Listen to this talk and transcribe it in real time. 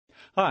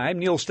Hi, I'm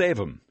Neil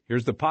Stavum.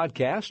 Here's the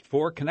podcast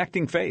for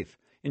Connecting Faith.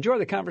 Enjoy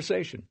the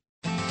conversation.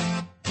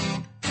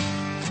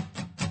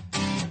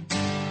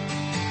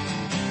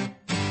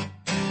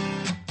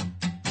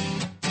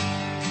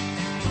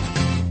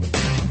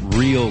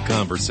 Real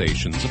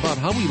conversations about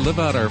how we live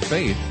out our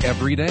faith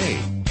every day.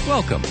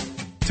 Welcome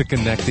to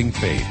Connecting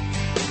Faith.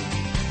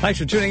 Thanks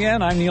for tuning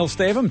in. I'm Neil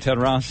Stavum. Ted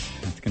Ross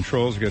at the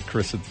controls. We've got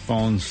Chris at the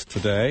phones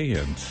today,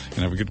 and going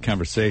to have a good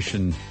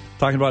conversation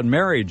talking about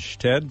marriage,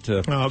 Ted.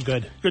 Oh,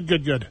 good.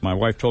 My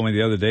wife told me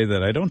the other day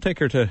that I don't take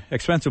her to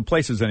expensive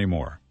places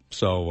anymore.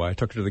 So I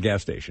took her to the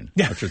gas station.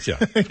 Yeah,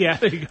 yeah,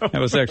 there you go.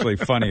 That was actually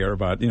funnier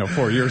about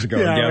 4 years ago.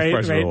 Yeah, gas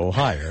prices were a little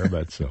higher,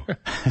 but so.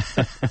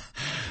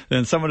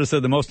 Then someone has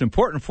said the most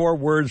important 4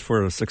 words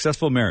for a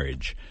successful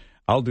marriage: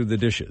 I'll do the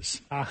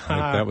dishes.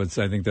 Uh-huh.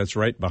 I think that's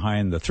right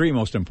behind the 3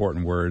 most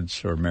important words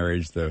for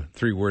marriage. The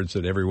 3 words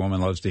that every woman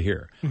loves to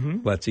hear. Mm-hmm.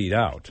 Let's eat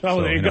out. Oh,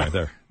 so, there you go.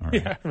 There. All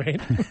right. Yeah,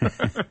 right.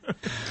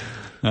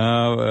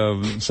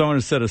 Someone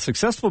has said a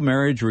successful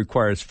marriage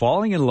requires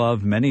falling in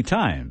love many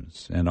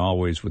times and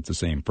always with the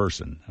same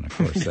person. And, of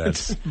course,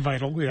 that's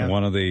vital. Yeah.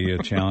 One of the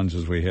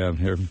challenges we have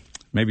here.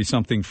 Maybe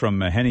something from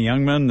Henny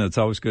Youngman that's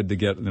always good to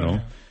get,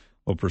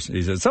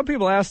 He says, some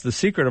people ask the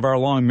secret of our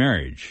long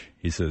marriage.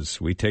 He says,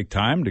 we take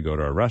time to go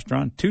to a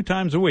restaurant 2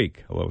 times a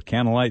week. A little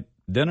candlelight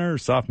dinner,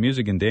 soft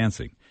music, and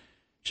dancing.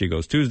 She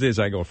goes Tuesdays,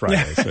 I go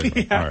Fridays. So,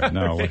 all right,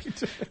 now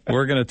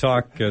we're going to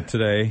talk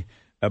today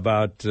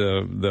about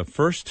the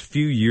first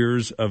few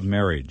years of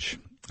marriage,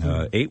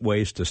 8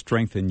 ways to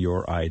strengthen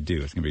your I do.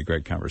 It's going to be a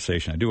great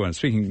conversation.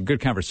 Speaking of good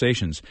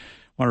conversations,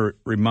 I want to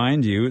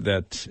remind you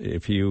that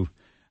if you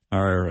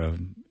are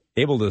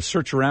able to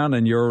search around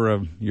in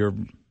your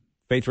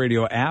Faith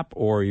Radio app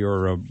or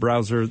your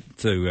browser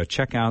to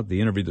check out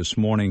the interview this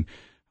morning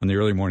on the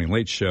Early Morning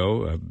Late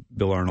Show,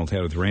 Bill Arnold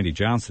had with Randy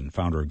Johnson,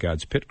 founder of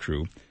God's Pit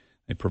Crew.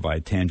 They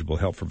provide tangible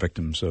help for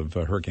victims of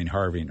Hurricane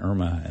Harvey and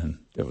Irma, and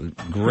it was a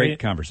great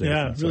conversation.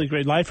 Yeah, really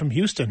great. Live from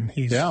Houston.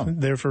 He's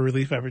there for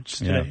relief efforts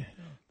today. Yeah.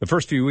 The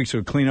first few weeks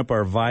of Clean Up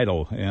Our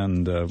Vital,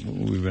 and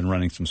we've been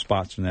running some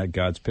spots from that,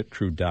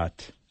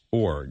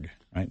 godspitcrew.org,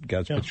 right?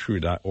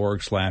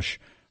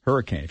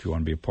 godspitcrew.org/hurricane if you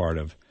want to be a part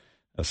of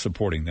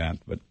supporting that.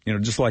 But,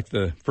 just like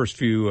the first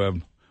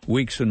few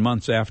weeks and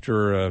months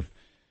after a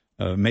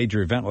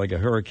major event like a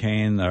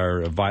hurricane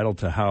are vital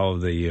to how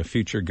the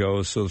future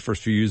goes. So the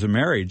first few years of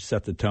marriage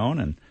set the tone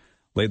and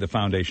laid the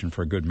foundation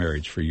for a good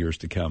marriage for years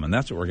to come. And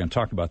that's what we're going to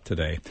talk about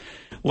today.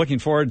 Looking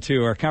forward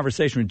to our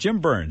conversation with Jim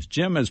Burns.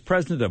 Jim is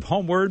president of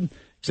Homeward,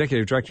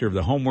 executive director of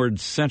the Homeward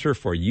Center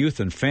for Youth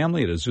and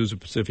Family at Azusa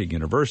Pacific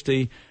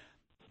University.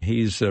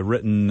 He's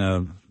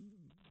written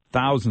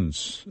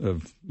thousands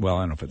of, well,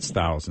 I don't know if it's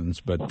thousands,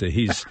 but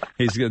he's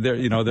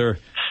there.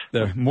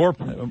 They're more,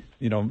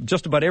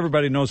 just about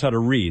everybody knows how to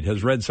read,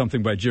 has read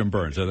something by Jim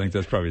Burns. I think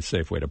that's probably a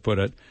safe way to put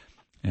it.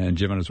 And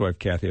Jim and his wife,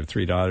 Kathy, have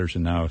 3 daughters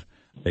and now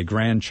a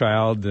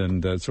grandchild.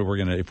 And so we're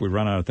going to, if we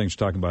run out of things to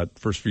talk about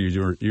first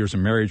few years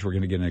of marriage, we're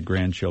going to get into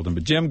grandchildren.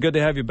 But Jim, good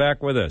to have you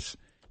back with us.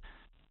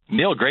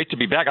 Neil, great to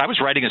be back. I was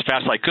writing as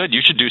fast as I could.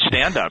 You should do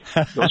stand-up.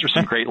 Those are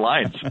some great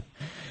lines.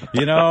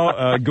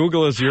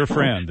 Google is your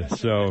friend,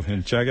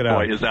 and check it out.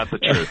 Boy, is that the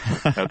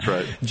truth. That's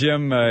right.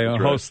 Jim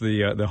hosts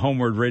the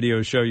Homeward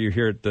radio show. You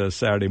hear it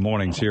Saturday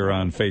mornings here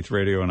on Faith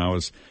Radio, and I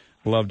always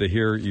love to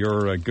hear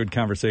your good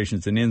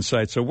conversations and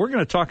insights. So we're going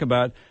to talk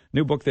about a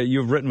new book that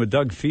you've written with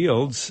Doug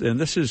Fields, and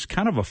this is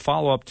kind of a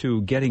follow-up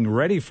to Getting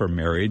Ready for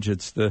Marriage.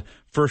 It's the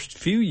first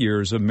few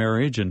years of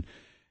marriage, and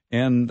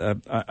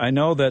I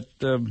know that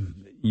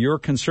you're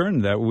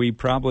concerned that we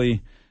probably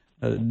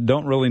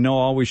don't really know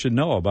all we should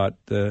know about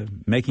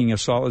making a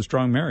solid,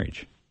 strong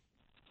marriage.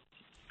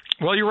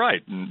 Well, you're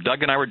right.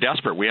 Doug and I were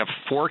desperate. We have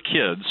 4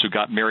 kids who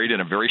got married in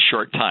a very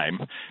short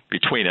time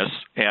between us,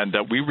 and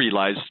we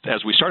realized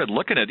as we started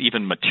looking at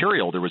even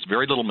material, there was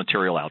very little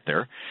material out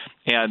there,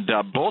 and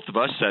both of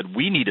us said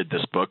we needed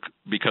this book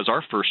because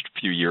our first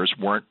few years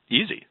weren't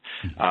easy.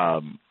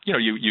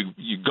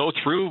 You go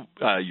through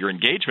your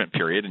engagement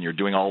period and you're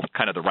doing all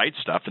kind of the right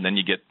stuff, and then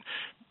you get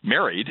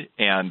married,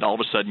 and all of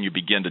a sudden you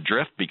begin to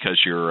drift because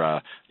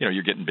you're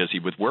getting busy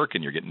with work,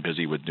 and you're getting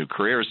busy with new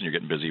careers, and you're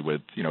getting busy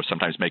with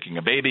sometimes making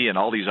a baby and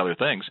all these other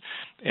things.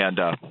 And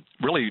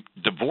really,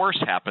 divorce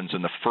happens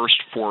in the first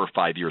 4 or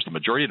 5 years. The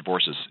majority of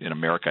divorces in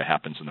America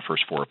happens in the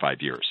first 4 or 5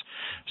 years.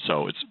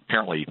 So it's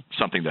apparently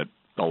something that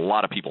a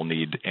lot of people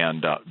need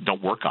and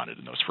don't work on it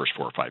in those first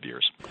 4 or 5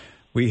 years.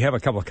 We have a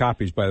couple of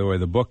copies, by the way,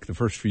 of the book, The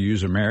First Few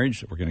Years of Marriage,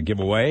 that we're going to give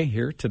away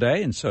here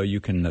today. And so you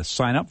can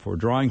sign up for a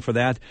drawing for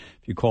that.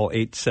 If you call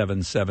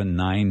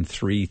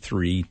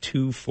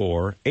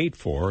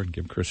 877-933-2484,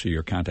 give Chrissy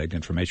your contact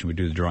information. We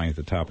do the drawing at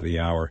the top of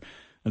the hour.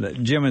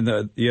 Jim,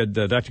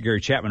 Dr.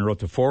 Gary Chapman wrote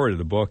the foreword of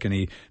the book, and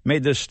he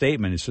made this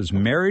statement. He says,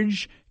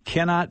 marriage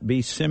cannot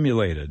be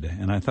simulated.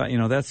 And I thought,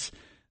 that's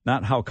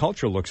not how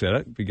culture looks at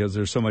it, because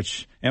there's so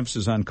much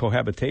emphasis on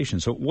cohabitation.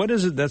 So what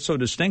is it that's so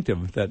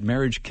distinctive that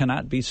marriage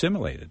cannot be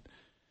simulated?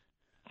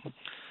 Well,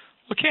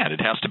 it can.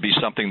 It has to be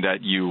something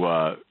that you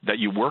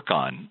work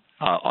on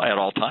at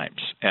all times.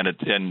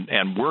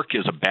 And work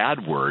is a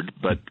bad word,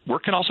 but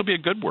work can also be a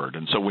good word.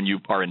 And so when you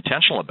are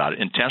intentional about it,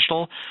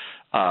 intentional,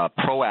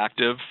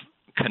 proactive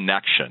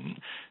connection,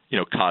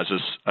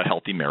 causes a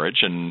healthy marriage.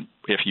 And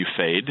if you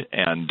fade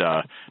and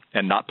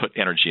not put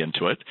energy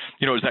into it,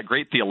 it was that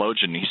great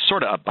theologian. He's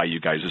sort of up by you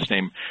guys. His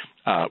name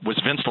was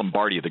Vince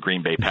Lombardi of the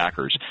Green Bay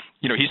Packers.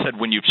 He said,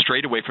 when you've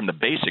strayed away from the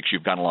basics,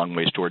 you've gone a long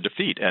ways toward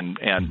defeat. And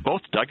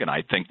both Doug and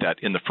I think that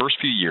in the first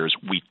few years,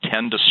 we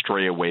tend to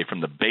stray away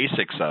from the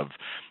basics of,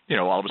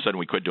 all of a sudden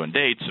we quit doing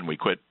dates and we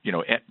quit,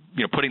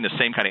 putting the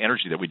same kind of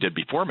energy that we did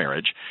before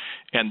marriage.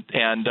 And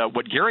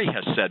what Gary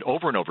has said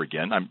over and over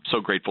again, I'm so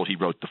grateful he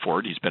wrote The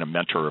Ford. He's been a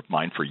mentor of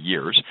mine for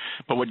years.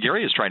 But what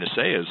Gary is trying to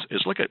say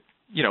is look at,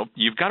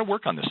 you've got to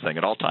work on this thing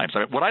at all times. I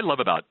mean, what I love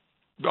about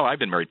I've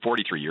been married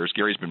 43 years.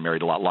 Gary's been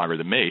married a lot longer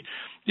than me.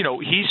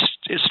 He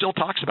still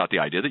talks about the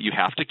idea that you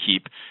have to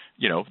keep,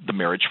 the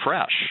marriage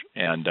fresh.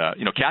 And,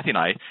 Kathy and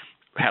I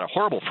had a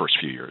horrible first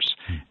few years.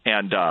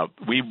 And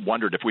we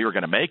wondered if we were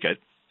going to make it.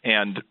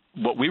 And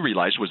what we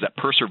realized was that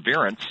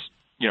perseverance,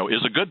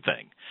 is a good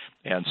thing.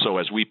 And so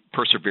as we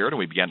persevered and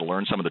we began to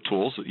learn some of the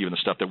tools, even the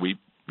stuff that we,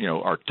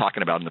 are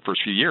talking about in the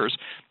first few years,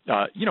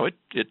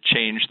 it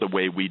changed the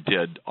way we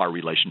did our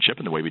relationship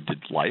and the way we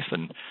did life.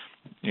 And,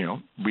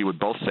 we would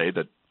both say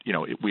that,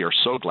 we are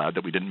so glad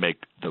that we didn't make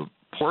the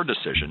poor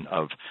decision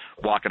of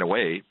walking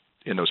away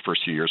in those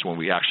first few years when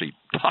we actually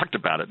talked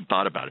about it and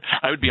thought about it.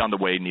 I would be on the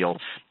way, Neil,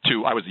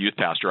 I was the youth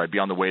pastor. I'd be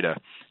on the way to,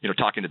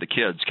 talking to the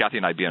kids. Kathy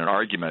and I'd be in an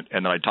argument,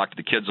 and then I'd talk to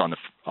the kids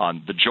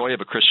on the joy of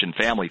a Christian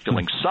family,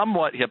 feeling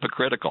somewhat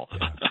hypocritical.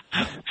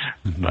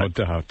 No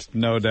doubt.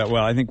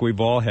 Well, I think we've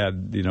all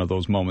had,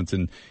 those moments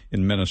in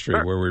ministry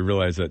where we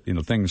realize that,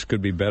 things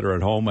could be better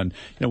at home. And,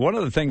 one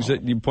of the things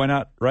that you point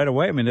out right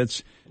away, I mean,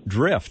 it's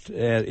drift.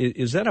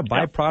 Is that a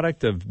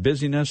byproduct of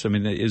busyness? I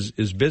mean,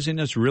 is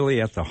busyness really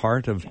at the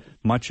heart of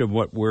much of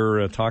what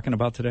we're talking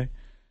about today?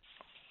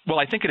 Well,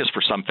 I think it is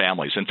for some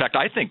families. In fact,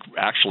 I think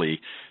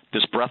actually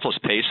this breathless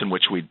pace in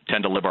which we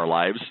tend to live our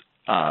lives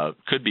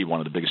could be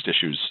one of the biggest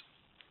issues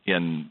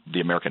in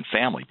the American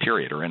family,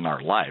 period, or in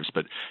our lives,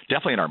 but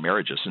definitely in our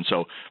marriages. And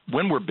so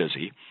when we're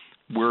busy,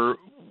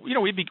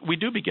 we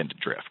do begin to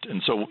drift.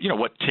 And so,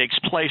 what takes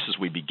place is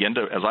we begin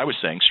to, as I was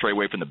saying, stray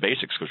away from the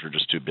basics because we're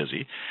just too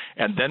busy.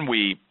 And then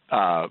we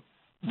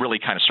really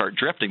kind of start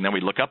drifting. Then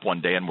we look up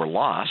one day and we're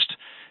lost.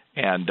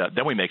 And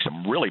then we make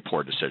some really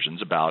poor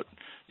decisions about,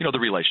 the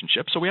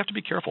relationship. So we have to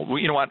be careful.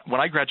 When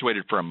I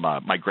graduated from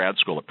my grad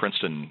school at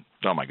Princeton,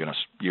 oh my goodness,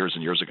 years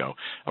and years ago,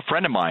 a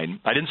friend of mine,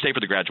 I didn't stay for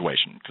the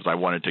graduation because I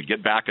wanted to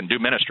get back and do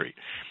ministry.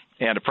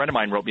 And a friend of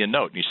mine wrote me a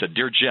note, and he said,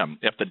 "Dear Jim,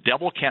 if the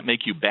devil can't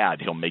make you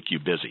bad, he'll make you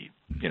busy.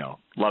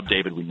 Love,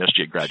 David, we missed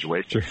you at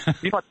graduation."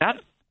 Sure.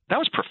 That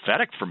was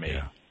prophetic for me.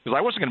 Yeah. Because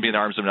I wasn't going to be in the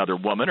arms of another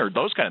woman or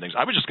those kind of things.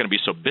 I was just going to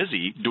be so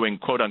busy doing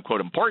quote-unquote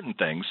important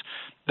things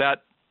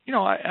that,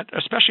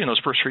 especially in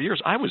those first 3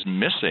 years, I was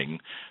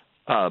missing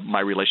my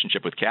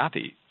relationship with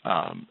Kathy.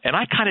 And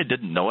I kind of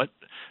didn't know it.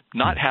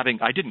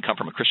 I didn't come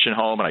from a Christian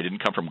home, and I didn't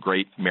come from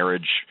great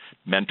marriage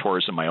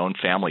mentors in my own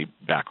family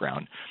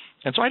background.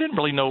 And so I didn't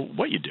really know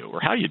what you do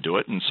or how you do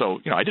it. And so,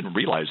 I didn't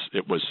realize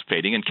it was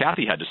fading. And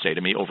Kathy had to say to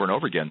me over and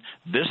over again,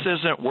 "This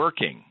isn't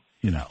working,"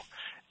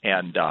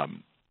 and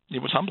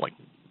it was humbling.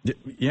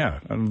 Yeah,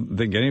 I don't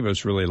think any of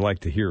us really like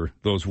to hear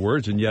those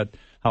words, and yet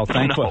how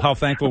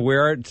thankful we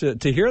are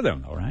to hear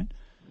them, all right?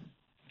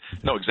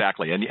 No,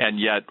 exactly. And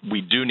yet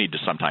we do need to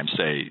sometimes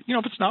say,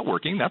 if it's not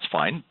working, that's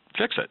fine,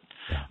 fix it.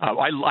 Yeah.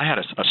 I had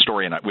a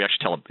story, and we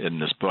actually tell it in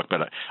this book,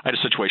 but I had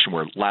a situation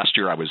where last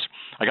year I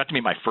got to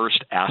meet my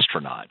first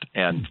astronaut,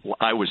 and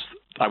I was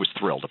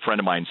thrilled. A friend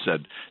of mine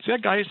said, "See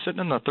that guy sitting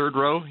in the third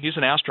row? He's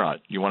an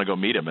astronaut. You want to go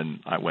meet him?" And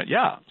I went,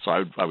 "Yeah." So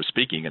I was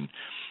speaking, and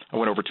I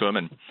went over to him,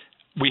 and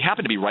we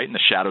happened to be right in the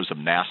shadows of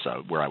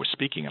NASA where I was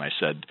speaking, and I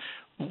said,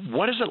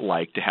 "What is it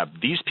like to have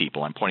these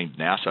people," I'm pointing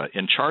to NASA,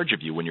 "in charge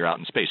of you when you're out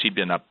in space?" He'd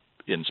been up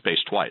in space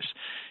twice.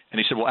 And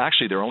he said, "Well,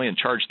 actually, they're only in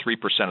charge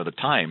 3% of the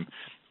time.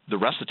 The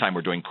rest of the time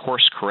we're doing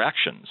course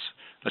corrections."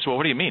 I said, "Well,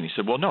 what do you mean?" He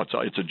said, "Well, no,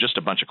 it's just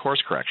a bunch of course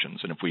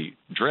corrections. And if we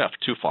drift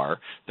too far,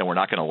 then we're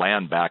not going to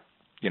land back,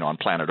 on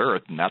planet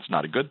Earth, and that's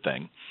not a good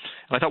thing."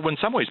 And I thought, well, in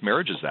some ways,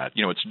 marriage is that.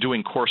 It's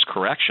doing course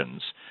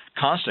corrections,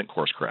 constant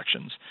course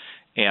corrections,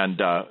 and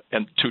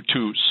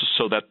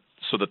so that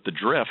the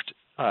drift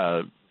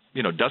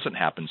doesn't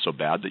happen so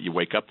bad that you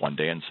wake up one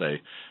day and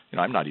say,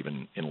 I'm not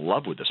even in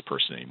love with this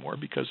person anymore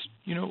because,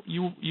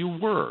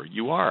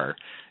 you are.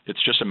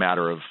 It's just a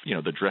matter of,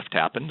 the drift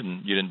happened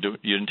and you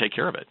didn't take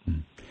care of it.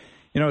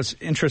 It's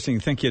interesting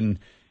thinking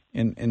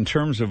in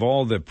terms of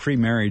all the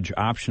pre-marriage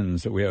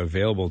options that we have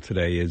available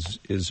today.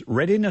 Is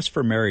readiness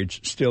for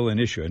marriage still an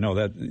issue? I know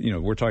that,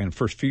 we're talking the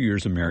first few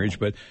years of marriage,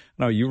 but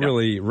no, you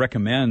really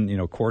recommend,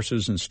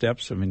 courses and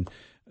steps. I mean,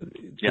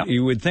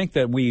 you would think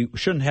that we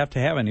shouldn't have to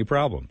have any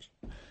problems.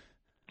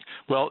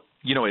 Well,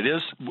 it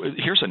is.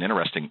 Here's an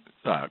interesting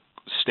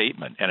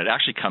statement, and it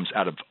actually comes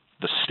out of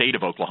the state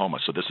of Oklahoma.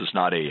 So this is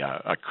not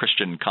a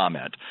Christian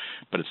comment,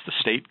 but it's the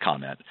state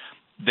comment.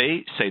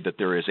 they say that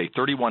there is a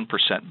 31%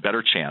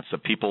 better chance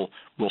that people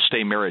will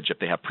stay married if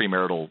they have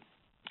premarital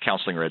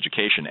counseling or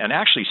education. And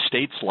actually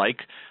states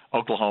like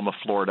Oklahoma,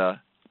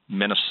 Florida,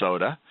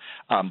 Minnesota,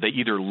 they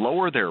either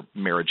lower their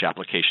marriage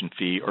application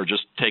fee or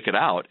just take it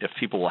out if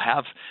people will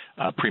have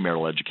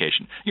premarital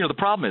education. The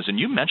problem is, and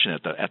you mentioned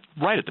it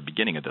right at the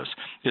beginning of this,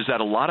 is that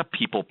a lot of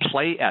people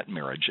play at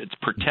marriage. It's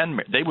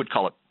pretend. They would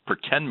call it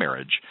pretend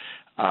marriage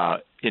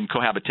in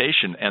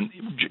cohabitation. And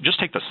just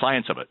take the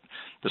science of it.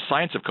 The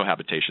science of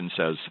cohabitation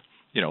says,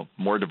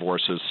 more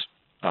divorces,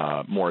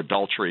 more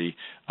adultery,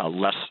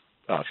 less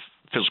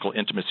physical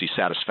intimacy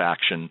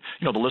satisfaction.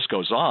 The list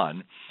goes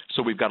on.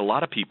 So we've got a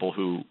lot of people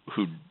who,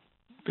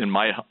 in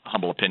my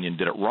humble opinion,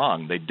 did it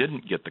wrong. They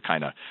didn't get the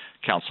kind of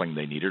counseling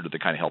they needed or the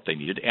kind of help they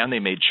needed, and they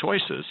made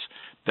choices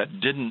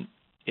that didn't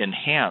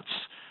enhance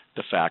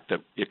the fact that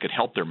it could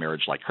help their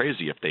marriage like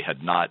crazy if they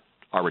had not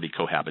already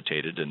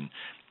cohabitated.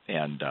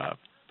 And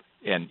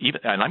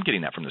I'm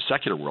getting that from the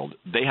secular world.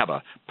 They have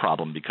a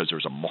problem because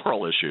there's a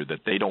moral issue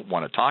that they don't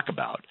want to talk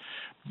about.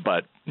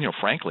 But,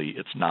 frankly,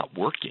 it's not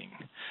working.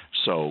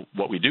 So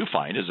what we do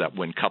find is that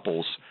when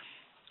couples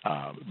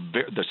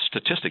the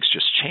statistics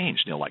just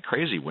change, like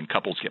crazy when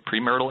couples get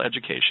premarital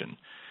education,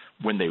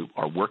 when they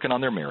are working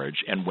on their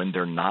marriage, and when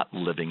they're not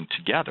living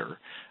together.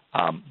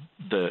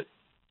 The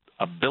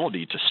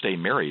ability to stay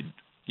married,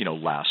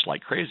 lasts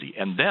like crazy.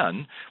 And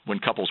then when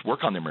couples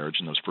work on their marriage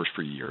in those first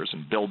few years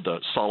and build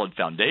the solid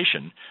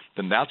foundation,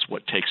 then that's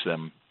what takes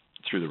them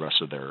through the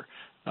rest of their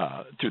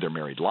through their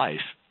married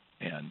life.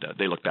 And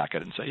they look back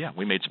at it and say, yeah,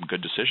 we made some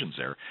good decisions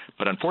there.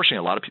 But unfortunately,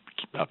 a lot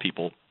of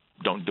people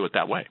don't do it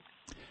that way.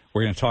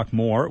 We're going to talk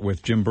more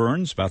with Jim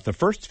Burns about the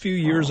first few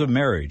years of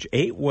marriage,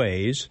 8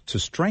 ways to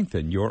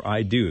strengthen your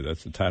I do.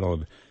 That's the title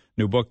of a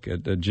new book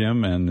that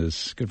Jim and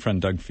his good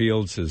friend Doug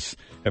Fields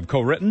have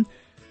co-written.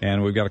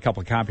 And we've got a couple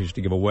of copies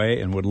to give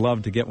away and would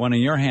love to get one in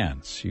your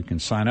hands. You can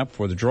sign up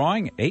for the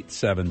drawing,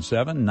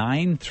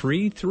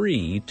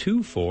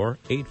 877-933-2484,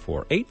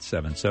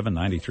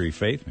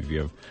 877-93-FAITH. Maybe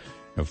you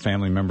have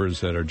family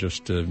members that are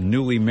just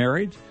newly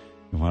married.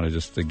 You want to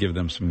just give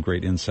them some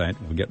great insight.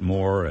 We'll get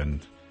more,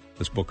 and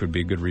this book would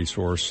be a good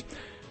resource.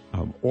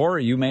 Or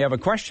you may have a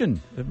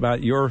question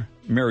about your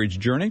marriage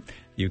journey.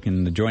 You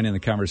can join in the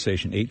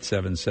conversation,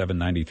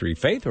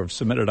 877-93-FAITH, or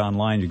submit it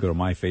online. You go to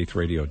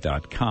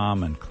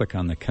myfaithradio.com and click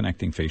on the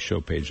Connecting Faith show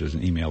page. There's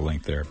an email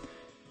link there.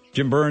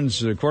 Jim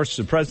Burns, of course, is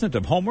the president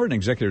of Homeward and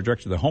executive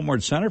director of the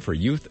Homeward Center for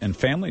Youth and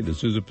Family, the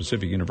Azusa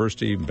Pacific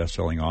University,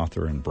 best-selling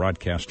author and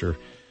broadcaster.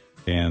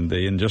 And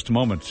in just a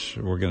moment,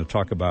 we're going to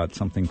talk about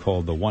something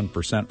called the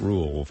 1%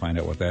 rule. We'll find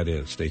out what that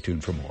is. Stay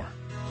tuned for more.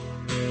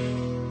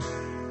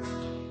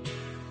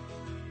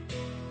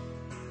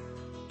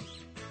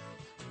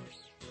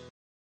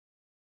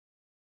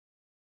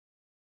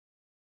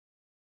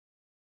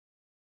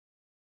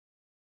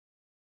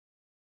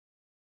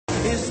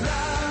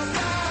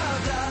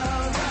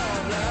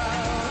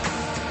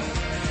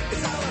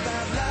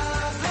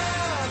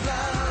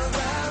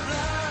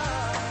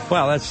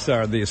 Well, that's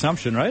the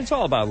assumption, right? It's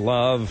all about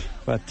love,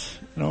 but,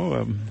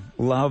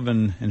 love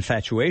and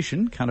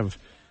infatuation kind of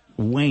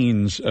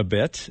wanes a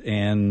bit.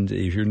 And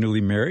if you're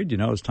newly married,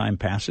 as time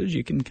passes,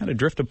 you can kind of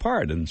drift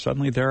apart. And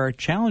suddenly there are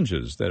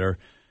challenges that are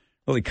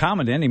really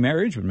common to any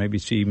marriage, but maybe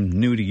seem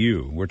new to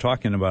you. We're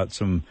talking about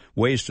some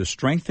ways to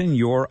strengthen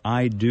your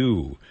I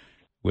do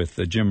with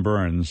Jim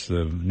Burns.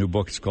 The new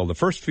book is called The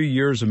First Few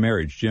Years of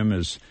Marriage. Jim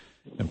is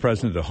the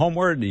president of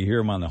Homeward. You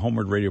hear him on the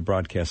Homeward Radio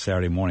broadcast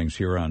Saturday mornings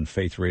here on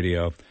Faith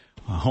Radio.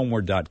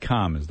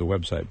 Homeward.com is the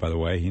website, by the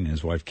way. He and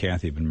his wife,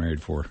 Kathy, have been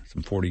married for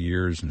some 40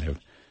 years and have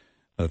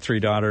 3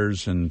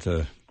 daughters and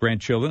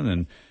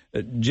grandchildren.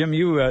 And Jim,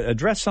 you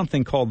addressed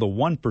something called the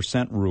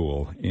 1%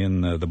 rule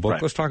in the book.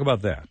 Right. Let's talk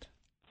about that.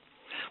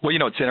 Well,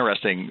 it's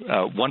interesting.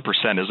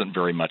 1% isn't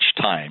very much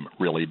time,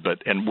 really.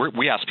 And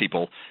we ask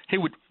people, hey,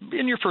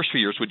 in your first few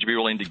years, would you be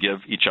willing to give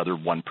each other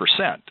 1%?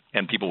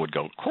 And people would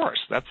go, of course,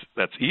 that's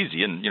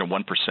easy. And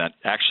 1%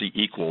 actually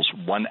equals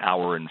 1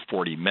 hour and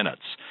 40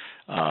 minutes.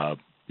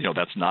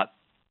 That's not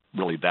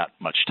really that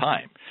much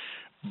time.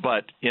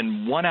 But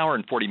in 1 hour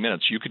and 40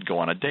 minutes, you could go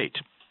on a date.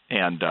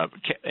 And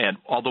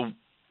although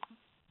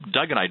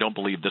Doug and I don't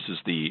believe this is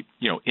the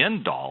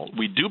end all,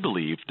 we do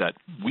believe that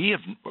we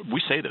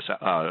say this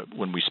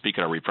when we speak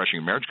at our Refreshing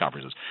Your Marriage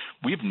conferences.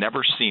 We've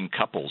never seen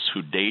couples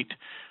who date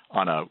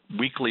on a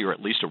weekly or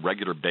at least a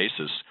regular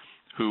basis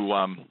who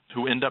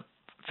end up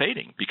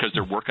fading because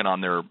they're working on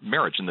their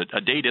marriage. And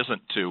a date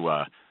isn't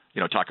to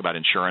talk about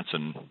insurance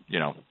and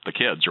the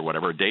kids or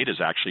whatever. A date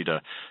is actually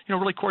to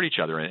really court each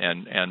other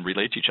and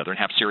relate to each other and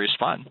have serious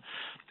fun.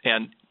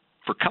 And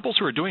for couples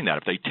who are doing that,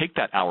 if they take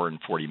that hour and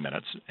 40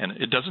 minutes, and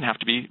it doesn't have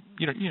to be,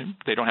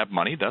 they don't have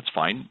money, that's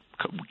fine.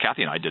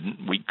 Kathy and I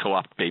didn't. We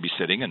co-opt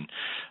babysitting, and,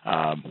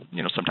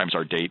 sometimes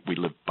our date, we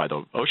live by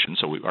the ocean,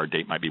 so our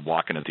date might be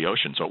walking at the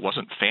ocean. So it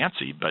wasn't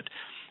fancy, but,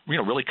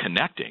 really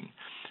connecting.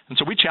 And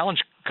so we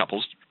challenge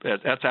couples.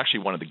 That's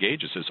actually one of the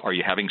gauges is, are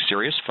you having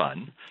serious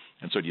fun?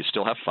 And so do you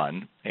still have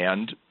fun?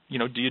 And,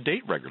 do you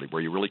date regularly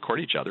where you really court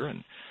each other?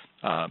 And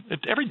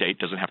every date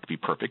doesn't have to be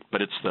perfect,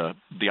 but it's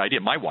the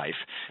idea. My wife,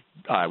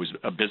 I was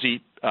a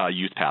busy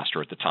youth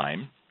pastor at the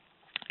time,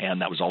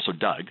 and that was also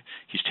Doug.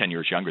 He's 10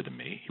 years younger than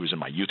me. He was in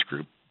my youth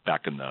group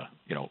back in the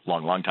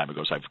long time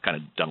ago, so I've kind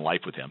of done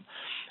life with him.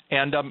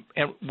 And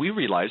we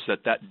realized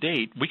that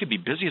date, we could be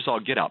busy as all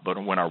get out,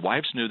 but when our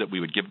wives knew that we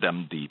would give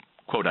them the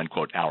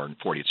quote-unquote hour and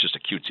 40, it's just a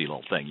cutesy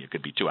little thing. It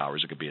could be 2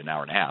 hours. It could be an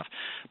hour and a half.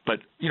 But,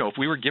 if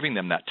we were giving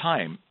them that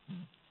time,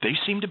 they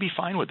seemed to be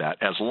fine with that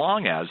as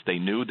long as they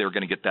knew they were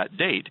going to get that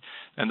date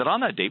and that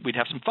on that date we'd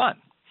have some fun.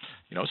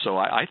 So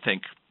I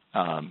think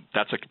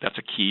that's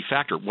a key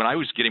factor. When I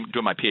was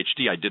doing my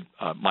PhD, I did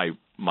my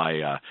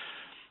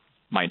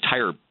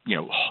entire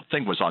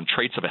thing was on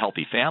traits of a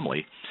healthy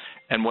family,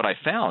 and what I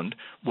found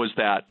was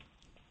that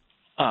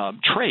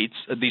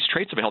these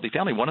traits of a healthy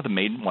family, one of the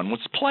main one was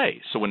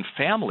play. So when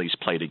families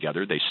play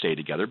together, they stay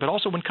together, but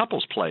also when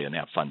couples play and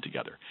have fun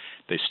together,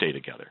 they stay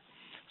together.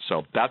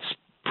 So that's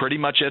pretty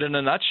much it in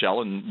a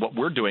nutshell. And what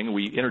we're doing,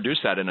 we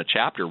introduced that in a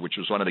chapter, which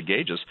was one of the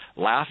gauges,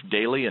 laugh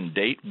daily and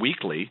date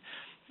weekly.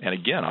 And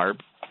again,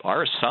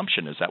 our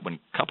assumption is that when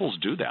couples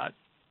do that,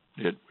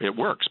 it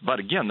works. But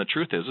again, the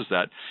truth is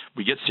that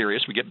we get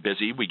serious, we get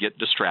busy, we get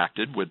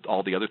distracted with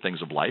all the other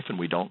things of life, and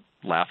we don't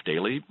laugh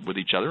daily with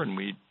each other, and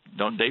we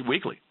don't date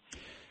weekly.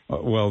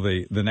 Well,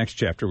 the next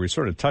chapter, we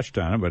sort of touched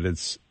on it, but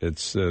it's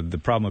the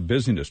problem of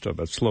busyness,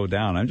 but slow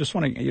down. I'm just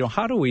wondering,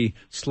 how do we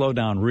slow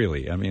down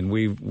really? I mean,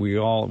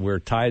 we're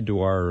tied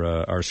to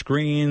our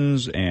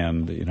screens,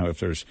 and if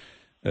there's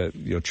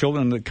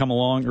children that come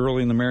along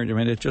early in the marriage, I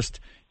mean,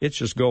 it's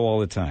just go all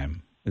the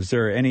time. Is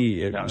there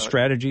any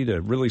strategy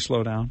to really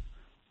slow down?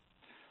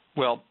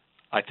 Well,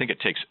 I think it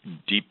takes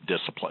deep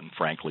discipline,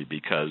 frankly,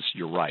 because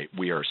you're right.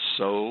 We are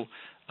so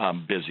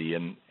busy,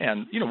 and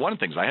one of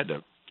the things I had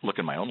to look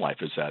in my own life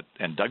is that,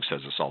 and Doug says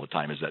this all the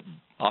time, is that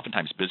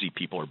oftentimes busy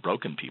people are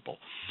broken people.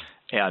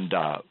 And,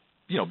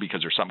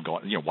 because there's something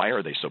going, why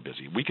are they so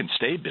busy? We can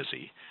stay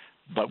busy,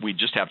 but we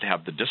just have to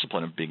have the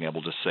discipline of being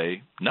able to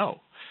say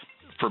no.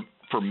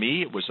 For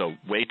me, it was a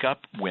wake up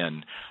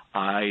when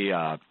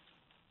a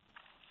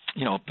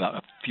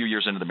few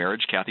years into the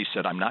marriage, Kathy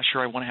said, I'm not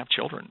sure I want to have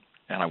children.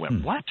 And I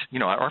went, what?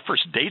 Our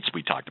first dates,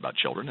 we talked about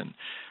children. And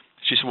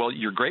she said, well,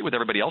 you're great with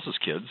everybody else's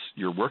kids.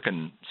 You're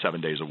working 7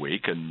 days a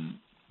week and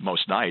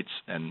most nights,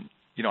 and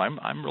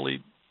I'm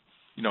really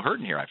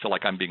hurting here. I feel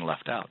like I'm being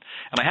left out.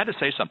 And I had to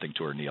say something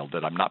to her, Neil,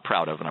 that I'm not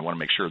proud of, and I want to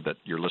make sure that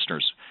your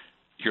listeners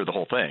hear the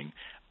whole thing.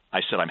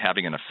 I said, I'm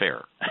having an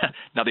affair.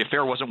 Now, the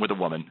affair wasn't with a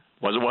woman,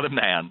 wasn't with a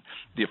man.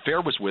 The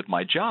affair was with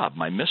my job.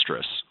 My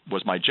mistress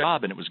was my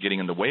job, and it was getting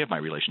in the way of my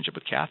relationship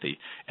with Kathy.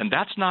 And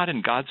that's not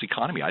in God's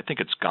economy. I think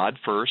it's God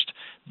first,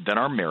 then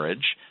our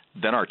marriage,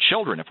 then our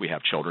children if we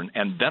have children,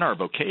 and then our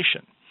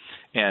vocation.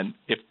 And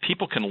if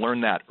people can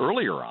learn that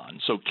earlier on,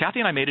 so Kathy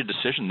and I made a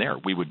decision there.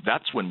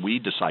 That's when we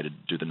decided to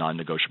do the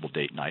non-negotiable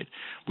date night.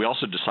 We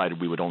also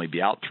decided we would only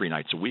be out 3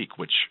 nights a week,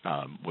 which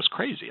was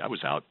crazy. I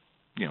was out,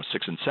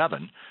 6 and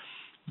 7,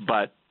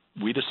 but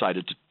we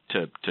decided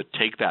to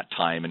take that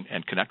time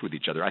and connect with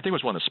each other. I think it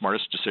was one of the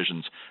smartest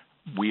decisions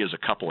we as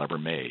a couple ever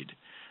made,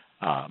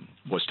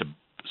 was to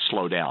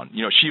slow down.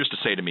 She used to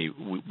say to me,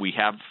 we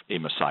have a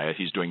Messiah.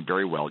 He's doing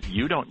very well.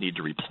 You don't need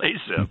to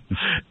replace him.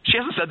 She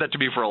hasn't said that to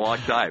me for a long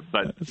time,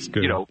 but,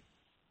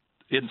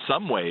 in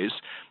some ways,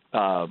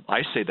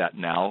 I say that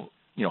now.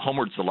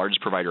 Homeward's the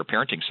largest provider of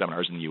parenting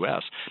seminars in the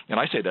U.S., and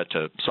I say that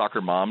to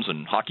soccer moms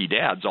and hockey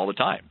dads all the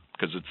time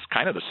because it's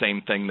kind of the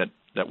same thing that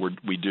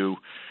we do.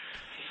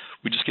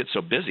 We just get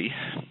so busy,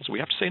 so we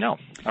have to say no.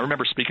 I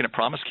remember speaking at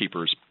Promise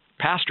Keepers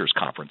Pastors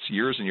Conference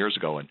years and years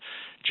ago, and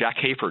Jack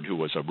Hayford, who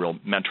was a real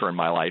mentor in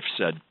my life,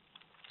 said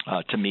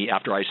to me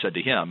after I said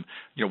to him,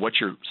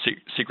 what's your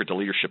secret to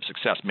leadership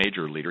success?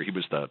 Major leader. He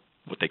was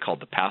what they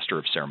called the pastor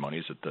of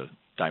ceremonies at the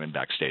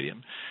Diamondback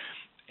Stadium,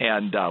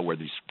 and where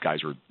these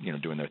guys were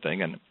doing their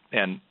thing.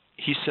 And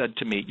he said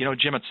to me,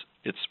 Jim,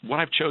 it's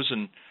what I've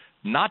chosen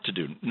not to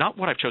do, not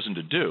what I've chosen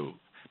to do.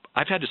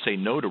 I've had to say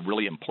no to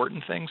really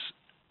important things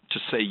to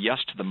say yes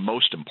to the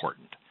most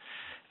important.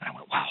 And I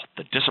went, wow,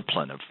 the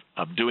discipline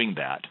of doing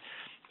that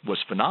was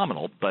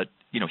phenomenal. But,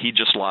 he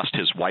just lost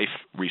his wife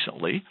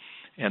recently,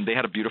 and they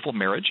had a beautiful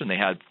marriage, and they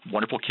had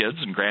wonderful kids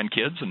and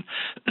grandkids. And,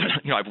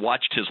 I've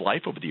watched his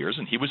life over the years,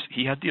 and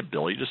he had the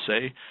ability to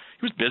say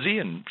he was busy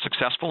and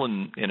successful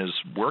in his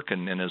work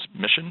and in his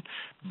mission.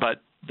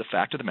 But the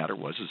fact of the matter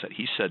is that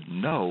he said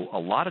no a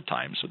lot of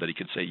times so that he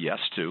could say yes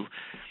to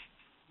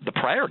the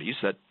priorities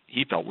that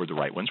he felt were the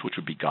right ones, which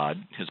would be God,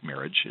 his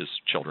marriage, his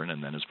children,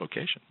 and then his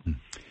vocation.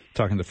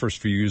 Talking the first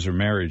few years of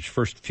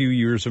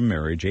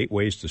marriage, 8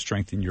 ways to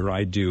strengthen your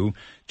I do.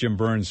 Jim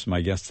Burns,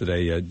 my guest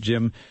today.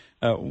 Jim,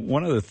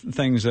 one of the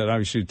things that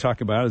obviously we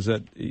talk about is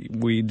that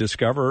we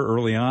discover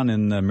early on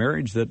in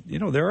marriage that,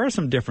 there are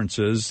some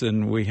differences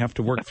and we have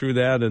to work through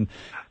that. And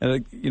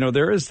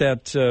there is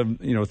that,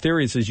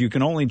 theory that says you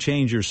can only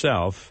change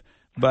yourself.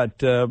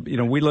 But,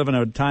 we live in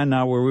a time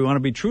now where we want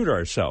to be true to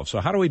ourselves. So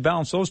how do we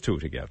balance those two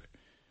together?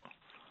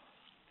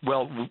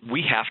 Well,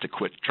 we have to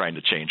quit trying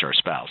to change our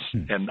spouse,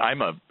 and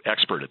I'm an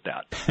expert at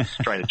that.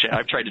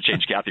 I've tried to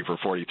change Kathy for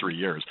 43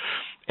 years.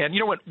 And you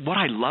know what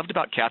I loved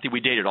about Kathy, we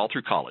dated all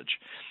through college.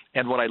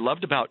 And what I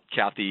loved about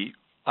Kathy,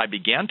 I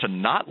began to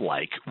not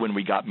like when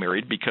we got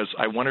married because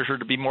I wanted her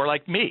to be more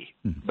like me.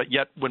 But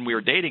yet when we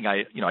were dating,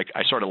 I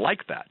sort of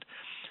liked that.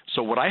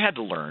 So what I had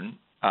to learn,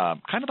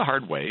 kind of the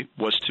hard way,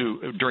 was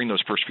during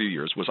those first few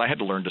years, I had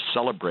to learn to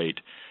celebrate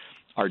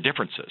our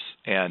differences.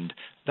 And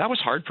that was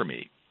hard for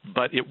me.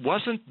 But it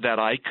wasn't that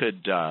I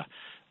could,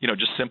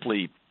 just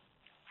simply,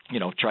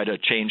 try to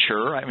change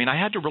her. I mean,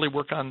 I had to really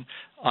work on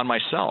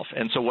myself.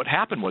 And so what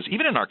happened was,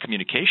 even in our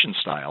communication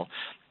style,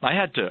 I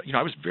had to,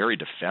 I was very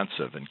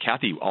defensive, and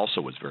Kathy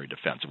also was very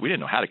defensive. We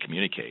didn't know how to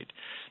communicate.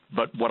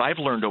 But what I've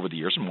learned over the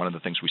years, and one of the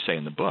things we say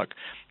in the book,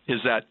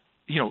 is that,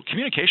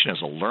 communication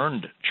is a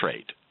learned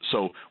trait.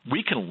 So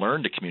we can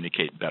learn to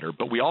communicate better,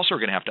 but we also are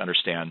going to have to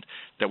understand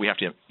that we have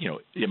to,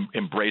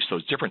 embrace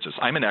those differences.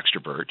 I'm an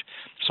extrovert,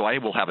 so I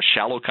will have a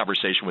shallow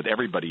conversation with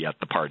everybody at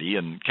the party,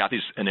 and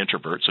Kathy's an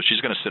introvert, so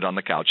she's going to sit on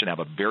the couch and have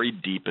a very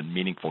deep and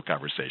meaningful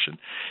conversation.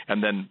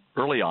 And then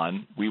early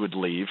on, we would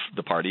leave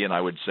the party, and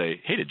I would say,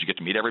 hey, did you get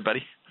to meet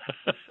everybody?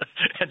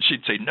 And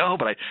she'd say, no,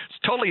 but I was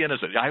totally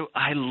innocent.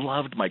 I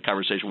loved my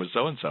conversation with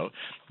so-and-so.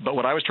 But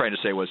what I was trying to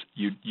say was,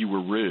 you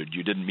were rude.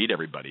 You didn't meet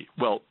everybody.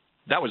 Well,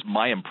 that was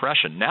my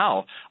impression.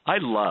 Now, I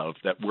love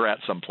that we're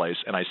at some place,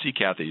 and I see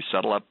Kathy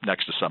settle up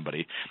next to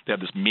somebody. They have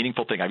this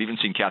meaningful thing. I've even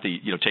seen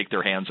Kathy, take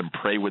their hands and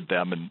pray with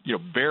them, and,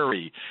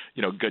 very,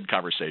 good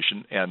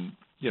conversation. And,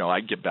 I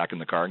get back in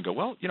the car and go,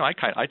 well,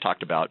 I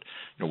talked about,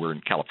 we're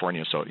in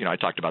California, so, I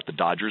talked about the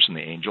Dodgers and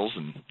the Angels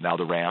and now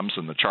the Rams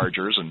and the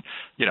Chargers and,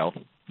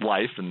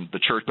 life and the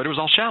church, but it was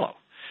all shallow.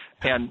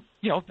 And,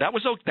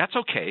 that's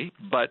okay.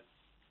 But,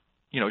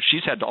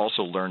 she's had to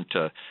also learn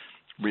to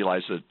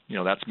realize that,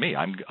 that's me.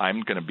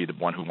 I'm going to be the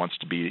one who wants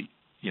to be,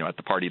 at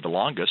the party the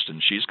longest,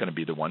 and she's going to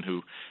be the one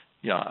who,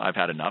 I've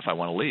had enough. I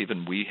want to leave.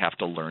 And we have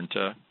to learn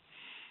to,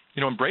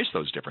 embrace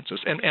those differences.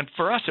 And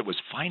for us, it was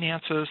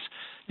finances,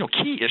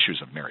 key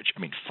issues of marriage. I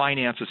mean,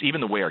 finances,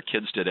 even the way our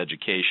kids did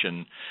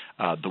education,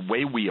 the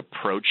way we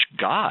approach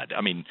God.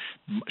 I mean,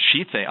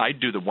 I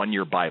do the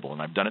 1-year Bible,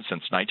 and I've done it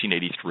since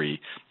 1983,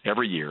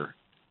 every year,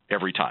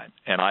 every time.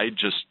 And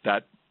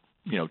that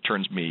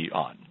turns me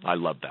on. I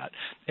love that.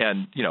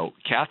 And,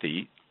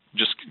 Kathy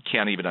just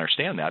can't even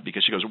understand that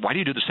because she goes, why do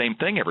you do the same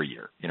thing every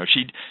year?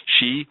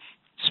 She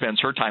spends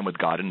her time with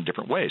God in a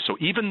different way. So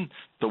even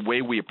the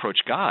way we approach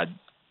God,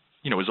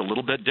 is a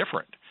little bit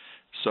different.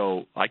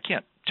 So I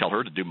can't tell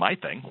her to do my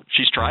thing.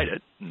 She's tried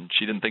it, and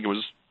she didn't think it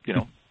was,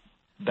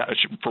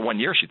 for 1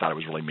 year she thought it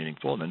was really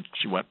meaningful, and then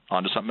she went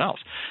on to something else.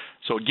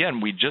 So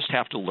again, we just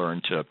have to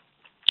learn to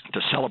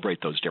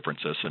celebrate those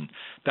differences, and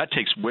that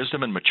takes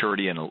wisdom and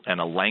maturity and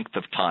a length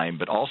of time,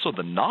 but also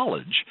the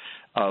knowledge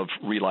of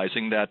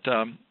realizing that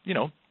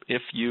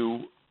if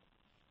you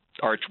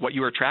are what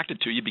you are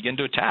attracted to, you begin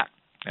to attack,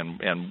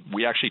 and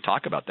we actually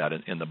talk about that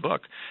in the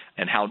book,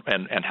 and how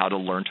to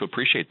learn to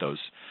appreciate those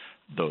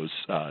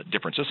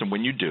differences, and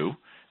when you do,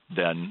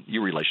 then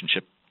your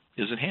relationship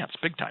is enhanced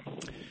big time.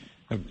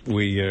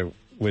 We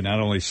not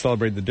only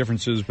celebrate the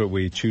differences, but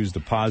we choose the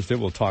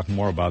positive. We'll talk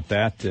more about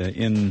that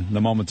in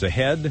the moments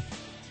ahead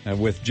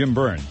with Jim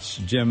Burns.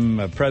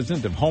 Jim,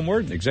 president of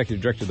Homeward,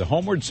 executive director of the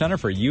Homeward Center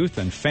for Youth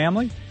and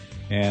Family,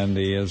 and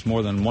he has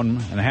more than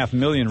 1.5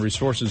 million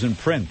resources in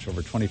print,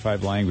 over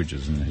 25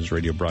 languages, and his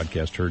radio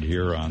broadcast heard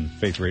here on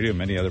Faith Radio and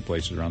many other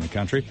places around the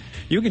country.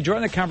 You can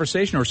join the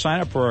conversation or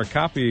sign up for a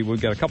copy. We've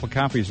got a couple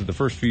copies of The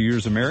First Few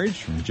Years of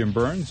Marriage from Jim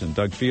Burns and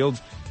Doug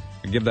Fields.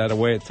 We'll give that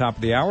away at the top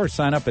of the hour.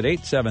 Sign up at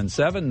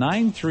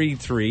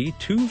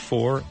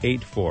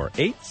 877-933-2484,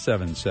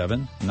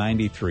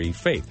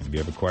 877-93-FAITH. If you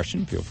have a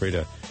question, feel free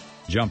to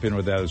jump in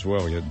with that as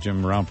well. We have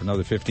Jim around for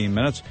another 15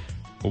 minutes.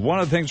 But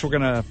one of the things we're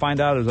going to find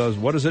out is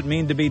what does it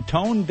mean to be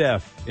tone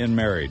deaf in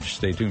marriage?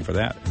 Stay tuned for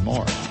that and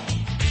more.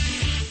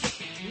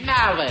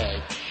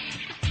 Knowledge.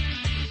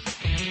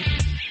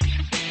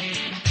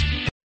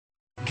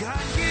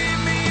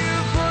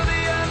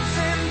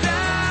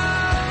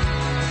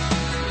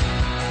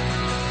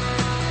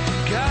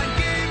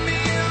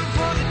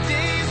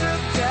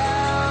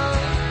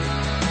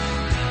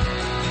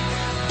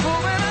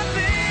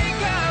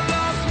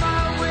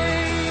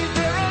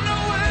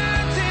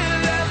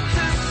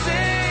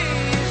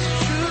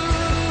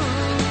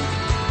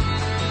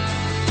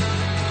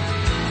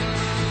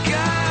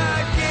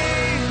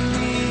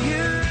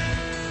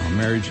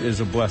 Marriage is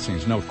a blessing.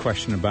 There's no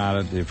question about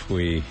it. If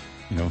we,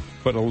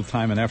 put a little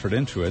time and effort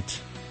into it,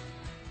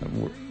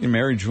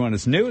 marriage when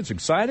it's new, it's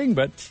exciting,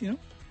 but,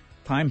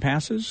 time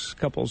passes.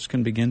 Couples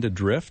can begin to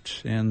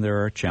drift, and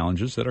there are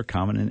challenges that are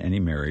common in any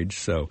marriage.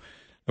 So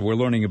we're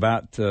learning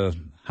about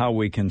how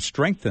we can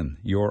strengthen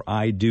your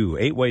I Do.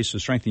 8 Ways to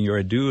Strengthen Your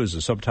I Do is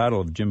the subtitle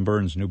of Jim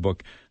Burns' new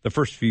book, The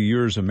First Few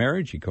Years of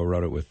Marriage. He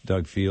co-wrote it with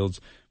Doug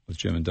Fields. With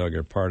Jim and Doug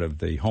are part of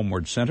the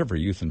Homeward Center for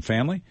Youth and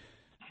Family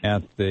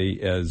at the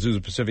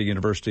Azusa Pacific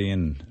University,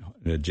 and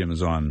Jim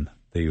is on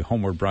the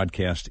Homeward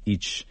broadcast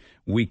each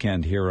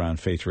weekend here on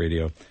Faith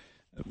Radio.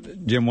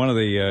 Jim, one of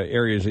the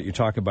areas that you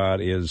talk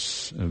about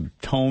is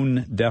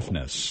tone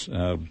deafness.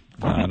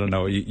 I don't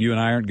know. You and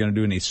I aren't going to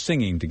do any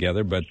singing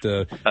together, but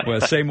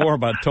say more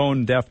about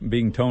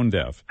being tone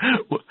deaf.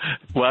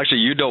 Well, actually,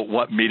 you don't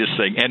want me to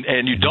sing,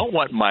 and you don't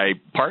want my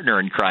partner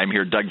in crime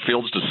here, Doug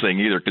Fields, to sing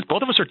either, because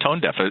both of us are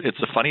tone deaf. It's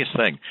the funniest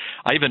thing.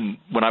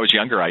 When I was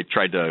younger, I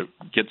tried to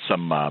get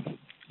some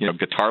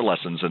guitar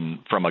lessons and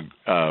from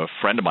a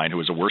friend of mine who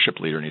was a worship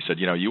leader, and he said,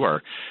 you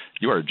are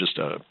just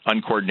a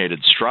uncoordinated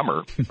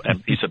strummer,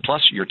 and he said,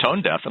 plus you're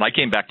tone deaf. And I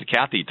came back to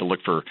Kathy to look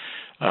for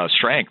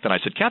strength, and I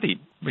said, Kathy,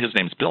 his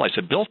name's Bill. I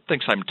said, Bill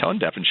thinks I'm tone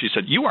deaf, and she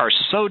said, you are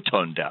so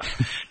tone deaf.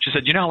 She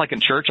said, how like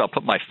in church I'll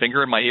put my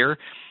finger in my ear,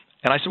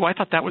 and I said, well, I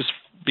thought that was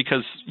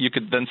because you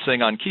could then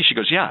sing on key. She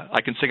goes, yeah,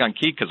 I can sing on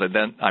key because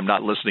then I'm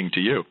not listening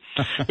to you.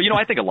 But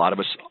I think a lot of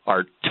us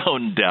are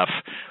tone deaf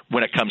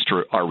when it comes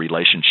to our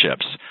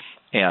relationships.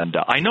 And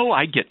I know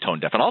I get tone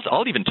deaf, and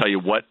I'll even tell you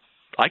what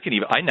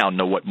I now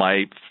know what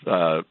my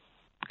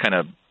kind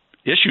of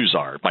issues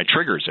are, my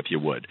triggers, if you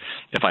would.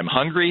 If I'm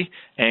hungry,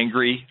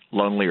 angry,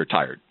 lonely, or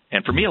tired,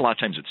 and for me, a lot of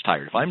times it's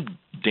tired. If I'm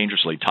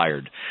dangerously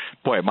tired,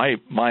 boy,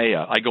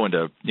 I go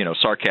into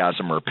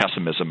sarcasm or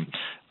pessimism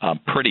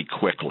pretty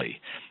quickly,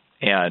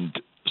 and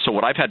so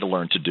what I've had to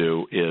learn to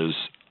do is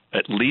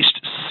at least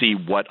see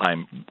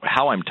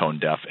how I'm tone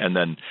deaf, and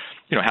then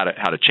how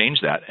to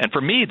change that. And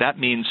for me, that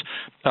means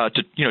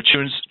to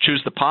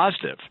choose the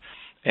positive,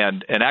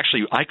 and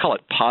actually I call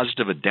it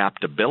positive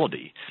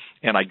adaptability.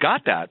 And I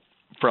got that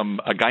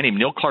from a guy named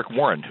Neil Clark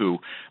Warren, who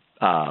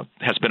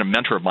has been a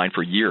mentor of mine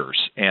for years.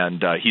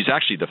 And he's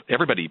actually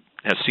everybody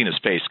has seen his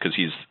face because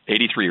he's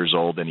 83 years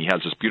old and he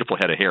has this beautiful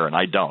head of hair, and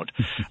I don't.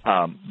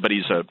 But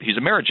he's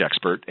a marriage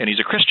expert, and he's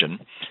a Christian.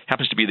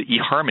 Happens to be the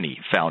eHarmony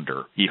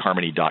founder,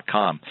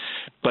 eHarmony.com.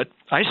 But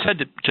I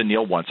said to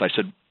Neil once, I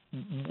said,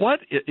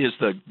 what is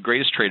the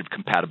greatest trait of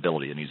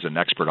compatibility? And he's an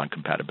expert on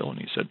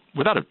compatibility. He said,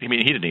 he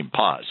didn't even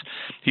pause.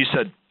 He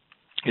said,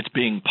 it's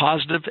being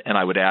positive, and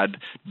I would add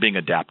being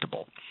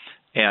adaptable.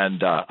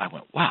 And I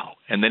went, wow.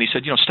 And then he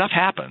said, stuff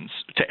happens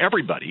to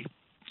everybody,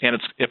 and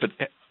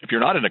if you're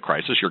not in a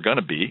crisis, you're going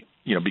to be,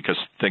 because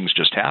things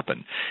just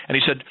happen. And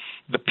he said,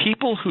 the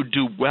people who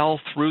do well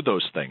through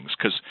those things,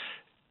 because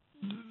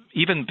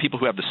even people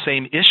who have the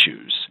same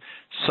issues,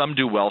 some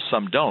do well,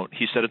 some don't.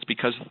 He said it's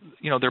because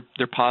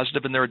they're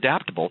positive and they're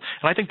adaptable.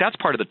 And I think that's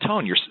part of the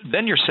tone.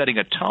 You're setting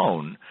a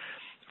tone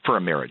for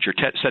a marriage.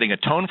 You're setting a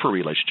tone for a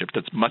relationship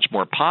that's much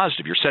more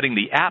positive. You're setting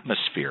the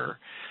atmosphere.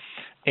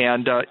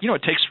 And,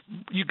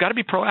 you've got to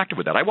be proactive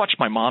with that. I watched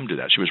my mom do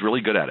that. She was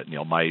really good at it.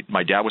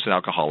 My dad was an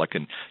alcoholic,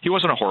 and he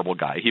wasn't a horrible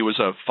guy. He was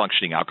a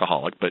functioning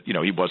alcoholic, but,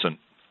 he wasn't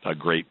a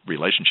great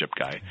relationship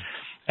guy.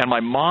 And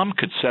my mom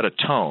could set a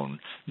tone,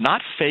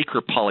 not fake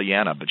or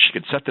Pollyanna, but she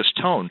could set this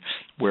tone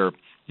where,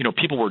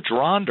 people were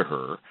drawn to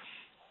her.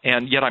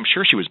 And yet I'm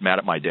sure she was mad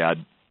at my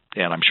dad,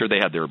 and I'm sure they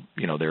had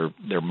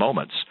their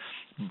moments.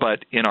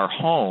 But in our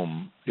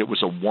home, it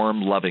was a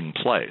warm, loving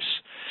place.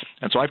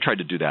 And so I've tried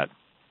to do that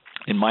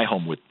in my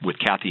home with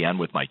Kathy and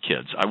with my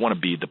kids. I want to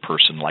be the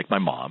person like my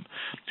mom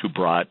who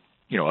brought,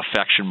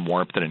 affection,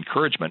 warmth, and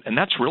encouragement. And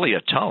that's really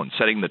a tone,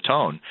 setting the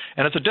tone.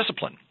 And it's a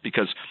discipline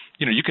because,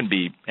 you can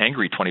be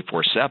angry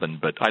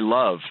 24/7, but I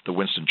love the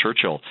Winston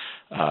Churchill,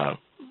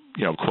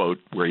 quote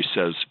where he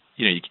says,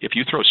 if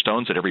you throw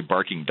stones at every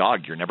barking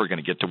dog, you're never going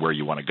to get to where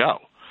you want to go.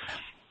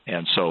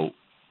 And so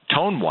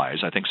tone-wise,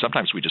 I think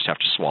sometimes we just have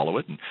to swallow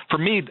it. And for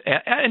me,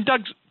 and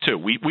Doug too,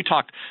 we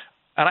talk.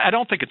 And I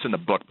don't think it's in the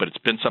book, but it's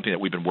been something that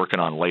we've been working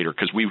on later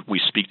because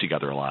we speak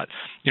together a lot.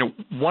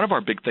 One of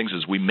our big things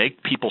is we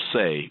make people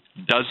say,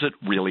 does it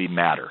really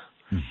matter?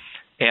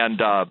 And,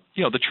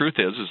 the truth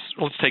is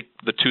let's take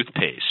the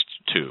toothpaste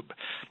tube.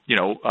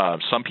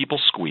 Some people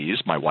squeeze.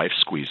 My wife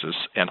squeezes,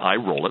 and I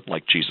roll it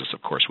like Jesus,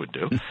 of course, would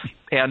do.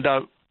 And,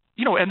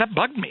 and that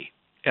bugged me.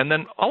 And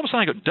then all of a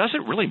sudden I go, does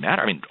it really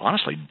matter? I mean,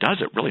 honestly,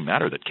 does it really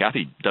matter that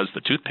Kathy does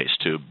the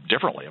toothpaste tube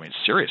differently? I mean,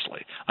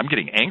 seriously, I'm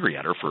getting angry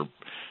at her for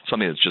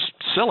something that's just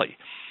silly.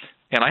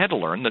 And I had to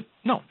learn that,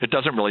 no, it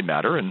doesn't really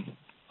matter, and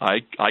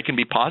I can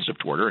be positive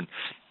toward her. And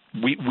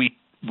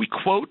we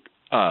quote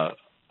a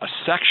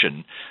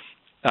section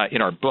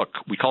in our book.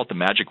 We call it the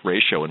magic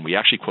ratio, and we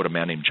actually quote a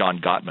man named John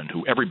Gottman,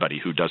 who everybody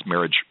who does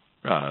marriage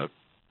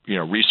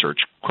research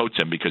quotes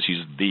him because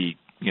he's the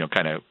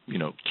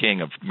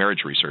king of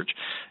marriage research,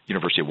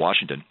 University of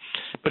Washington.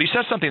 But he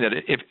says something that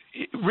if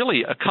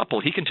really a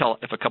couple, he can tell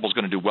if a couple's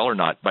going to do well or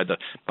not by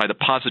the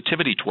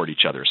positivity toward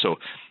each other. So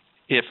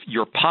if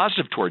you're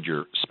positive toward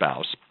your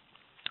spouse,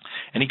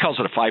 and he calls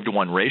it a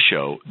 5-to-1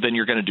 ratio, then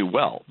you're going to do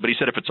well. But he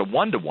said if it's a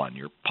 1-to-1,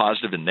 you're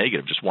positive and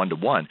negative, just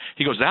 1-to-1,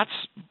 he goes, that's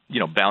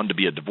bound to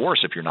be a divorce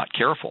if you're not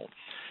careful.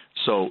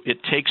 So it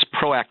takes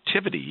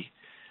proactivity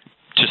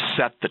to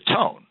set the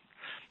tone.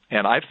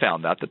 And I've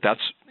found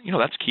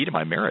that's key to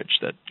my marriage,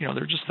 that,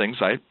 there are just things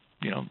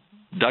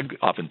Doug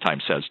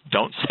oftentimes says,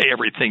 don't say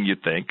everything you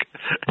think.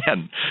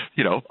 And,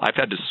 I've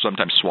had to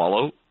sometimes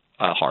swallow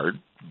hard,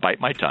 bite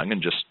my tongue,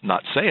 and just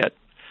not say it.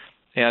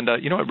 And,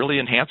 it really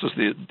enhances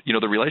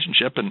the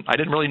relationship. And I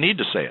didn't really need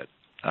to say it,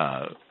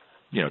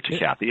 to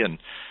Kathy. And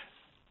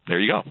there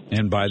you go.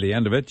 And by the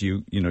end of it,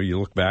 you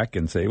look back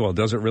and say, well,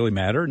 does it really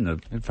matter?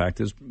 And the fact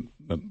is,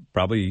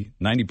 probably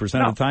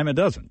 90% of the time, it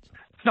doesn't.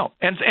 No,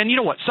 and you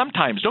know what?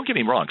 Sometimes, don't get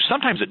me wrong,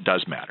 sometimes it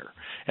does matter.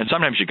 And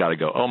sometimes you got to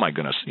go, oh, my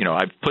goodness,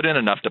 I've put in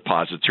enough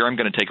deposits here. I'm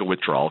going to take a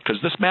withdrawal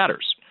because this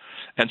matters.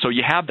 And so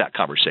you have that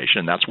conversation,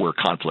 and that's where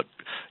conflict,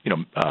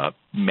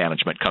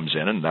 management comes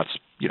in. And that's,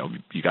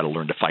 you got to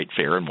learn to fight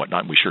fair and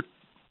whatnot. And we sure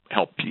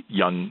help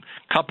young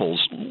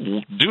couples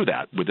do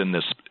that within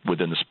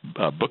this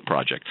book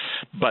project.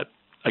 But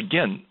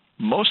again,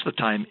 most of the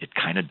time, it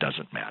kind of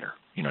doesn't matter.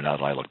 Now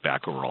that I look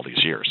back over all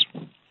these years.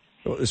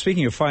 Well,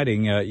 speaking of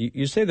fighting,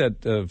 you say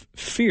that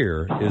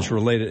fear is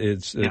related.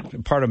 It's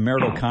part of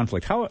marital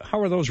conflict. How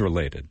are those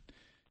related?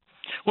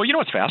 Well,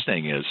 what's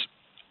fascinating is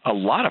a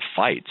lot of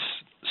fights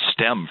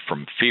stem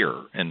from fear.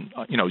 And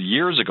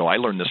years ago, I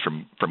learned this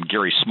from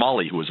Gary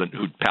Smalley, who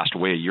passed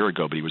away a year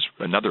ago, but he was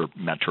another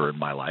mentor in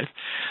my life.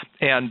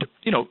 And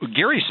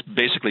Gary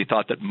basically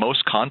thought that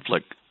most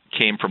conflict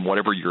came from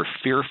whatever your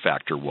fear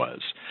factor was.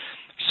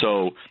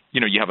 So,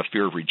 you have a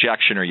fear of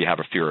rejection, or you have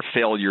a fear of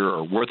failure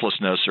or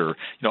worthlessness, or,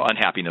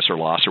 unhappiness or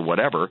loss or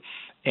whatever.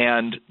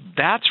 And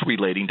that's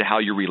relating to how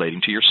you're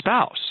relating to your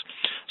spouse.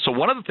 So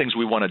one of the things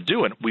we want to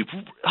do, and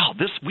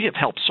we have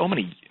helped so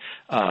many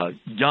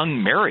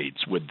young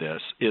marrieds with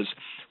this, is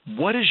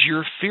what is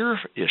your fear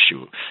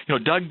issue?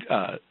 Doug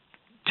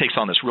takes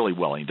on this really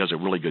well, and he does a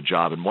really good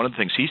job. And one of the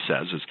things he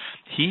says is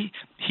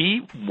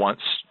he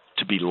wants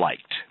to be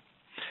liked.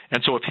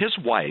 And so if his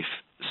wife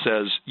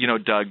says,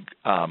 Doug,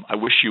 I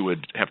wish you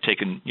would have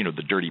taken,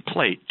 the dirty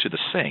plate to the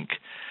sink,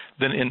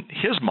 then in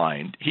his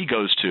mind, he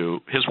goes to,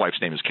 his wife's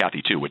name is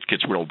Kathy too, which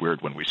gets real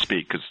weird when we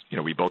speak because,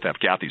 we both have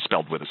Kathy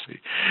spelled with a C.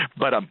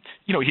 But,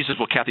 he says,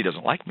 well, Kathy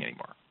doesn't like me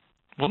anymore.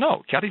 Well,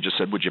 no, Kathy just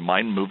said, would you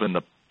mind moving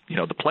the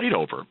plate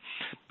over?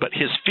 But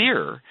his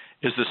fear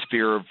is this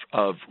fear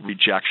of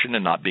rejection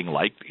and not being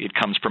liked. It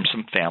comes from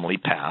some family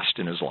past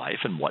in his life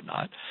and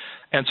whatnot.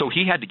 And so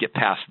he had to get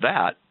past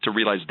that to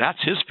realize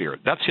that's his fear.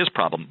 That's his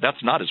problem.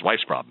 That's not his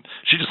wife's problem.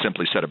 She just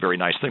simply said a very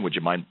nice thing. Would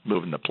you mind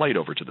moving the plate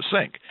over to the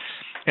sink?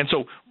 And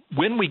so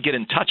when we get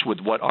in touch with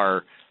what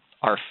our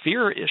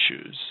fear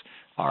issues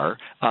are,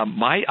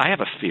 I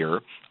have a fear.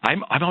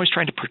 I'm always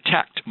trying to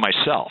protect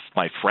myself,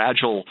 my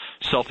fragile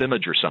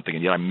self-image or something,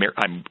 and yet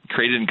I'm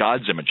created in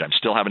God's image. I'm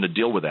still having to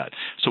deal with that.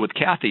 So with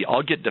Kathy,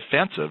 I'll get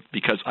defensive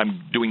because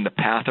I'm doing the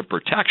path of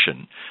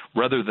protection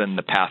rather than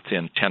the path to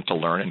intent to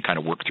learn and kind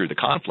of work through the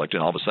conflict.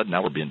 And all of a sudden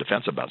now we're being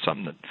defensive about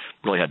something that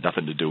really had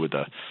nothing to do with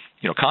the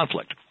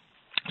conflict.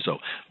 So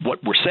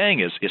what we're saying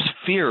is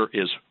fear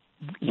is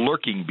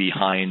lurking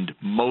behind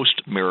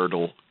most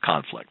marital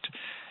conflict,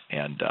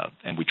 and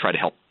we try to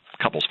help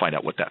couples find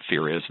out what that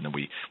fear is, and then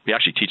we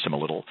actually teach them a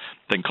little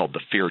thing called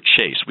the fear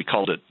chase. We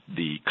called it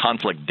the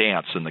conflict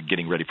dance in the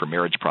Getting Ready for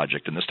Marriage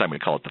project, and this time we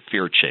call it the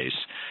fear chase.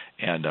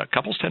 And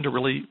couples tend to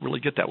really, really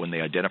get that when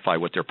they identify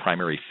what their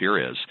primary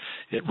fear is.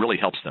 It really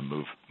helps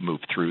them move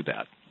through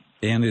that.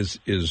 And is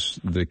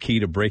the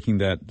key to breaking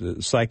that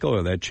cycle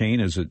or that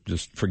chain, is it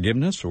just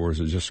forgiveness, or is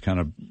it just kind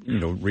of,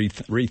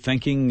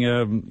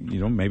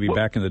 rethinking, maybe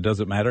back in the does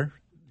it matter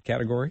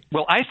category?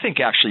 Well, I think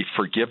actually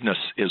forgiveness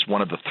is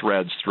one of the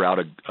threads throughout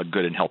a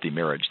good and healthy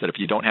marriage, that if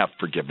you don't have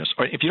forgiveness,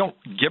 or if you don't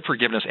give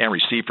forgiveness and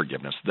receive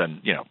forgiveness,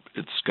 then,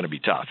 it's going to be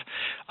tough.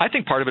 I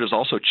think part of it is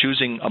also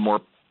choosing a more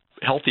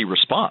healthy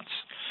response.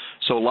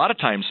 So a lot of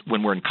times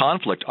when we're in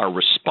conflict, our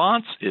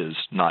response is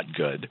not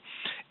good.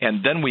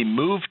 And then we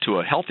move to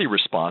a healthy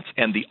response,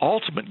 and the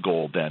ultimate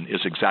goal then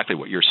is exactly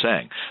what you're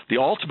saying. The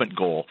ultimate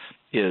goal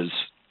is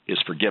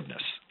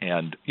forgiveness.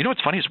 And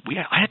what's funny is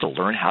I had to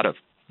learn how to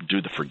do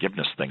the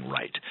forgiveness thing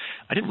right.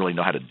 I didn't really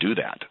know how to do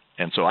that.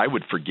 And so I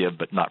would forgive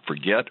but not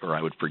forget, or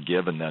I would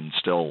forgive and then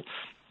still,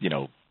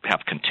 have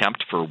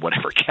contempt for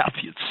whatever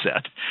Kathy had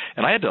said.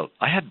 And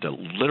I had to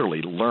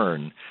literally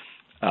learn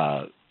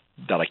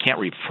that I can't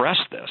repress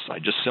this. I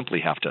just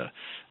simply have to,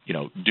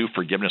 do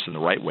forgiveness in the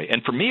right way.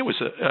 And for me, it was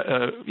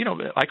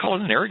I call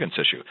it an arrogance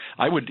issue.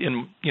 I would,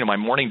 in my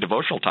morning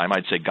devotional time,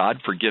 I'd say,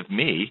 God, forgive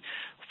me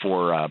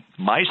for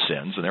my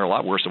sins, and they're a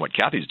lot worse than what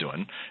Kathy's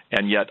doing,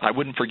 and yet I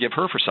wouldn't forgive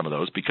her for some of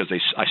those because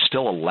I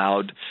still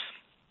allowed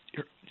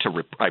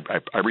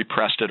I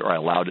repressed it, or I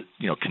allowed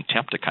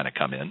contempt to kind of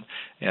come in,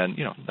 and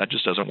that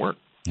just doesn't work.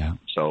 Yeah.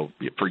 So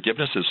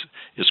forgiveness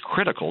is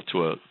critical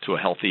to a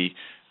healthy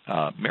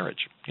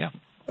marriage. Yeah.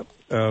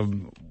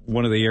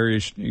 One of the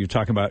areas you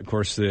talk about, of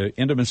course, the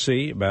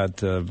intimacy, about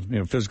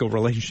physical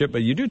relationship,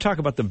 but you do talk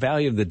about the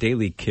value of the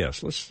daily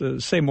kiss. Let's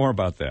say more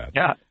about that.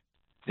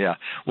 Yeah.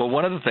 Well,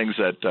 one of the things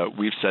that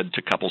we've said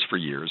to couples for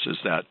years is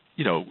that,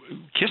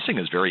 kissing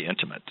is very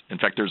intimate. In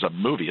fact, there's a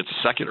movie, it's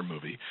a secular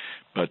movie,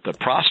 but the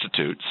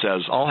prostitute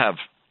says, I'll have,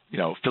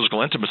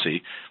 physical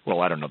intimacy.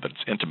 Well, I don't know that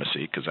it's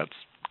intimacy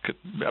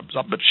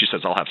but she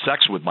says, I'll have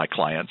sex with my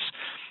clients,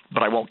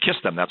 but I won't kiss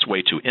them. That's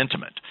way too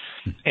intimate.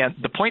 And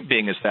the point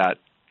being is that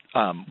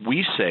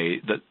we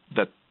say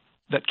that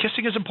that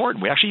kissing is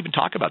important. We actually even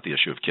talk about the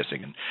issue of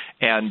kissing.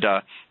 And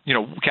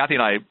Kathy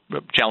and I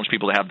challenge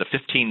people to have the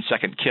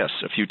 15-second kiss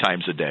a few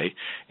times a day.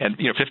 And,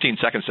 15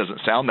 seconds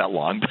doesn't sound that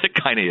long, but it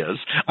kind of is.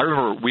 I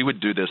remember we would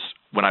do this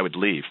when I would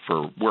leave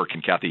for work,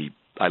 and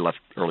I left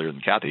earlier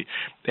than Kathy,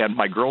 and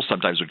my girls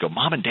sometimes would go,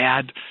 Mom and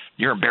Dad,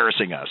 you're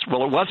embarrassing us.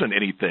 Well, it wasn't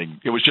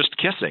anything. It was just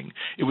kissing.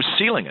 It was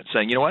sealing it,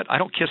 saying, you know what, I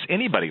don't kiss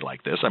anybody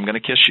like this. I'm going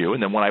to kiss you.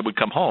 And then when I would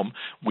come home,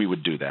 we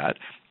would do that.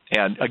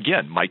 And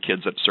again, my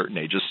kids at certain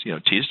ages,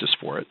 teased us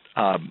for it.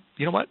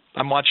 You know what?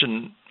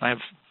 I have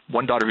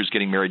one daughter who's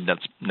getting married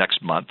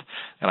next month,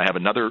 and I have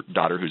another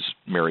daughter who's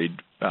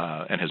married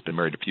and has been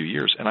married a few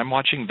years. And I'm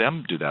watching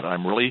them do that.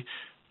 I'm really,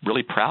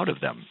 really proud of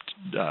them,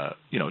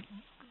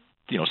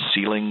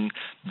 sealing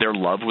their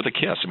love with a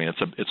kiss. I mean,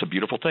 it's a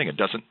beautiful thing.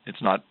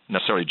 It's not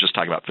necessarily just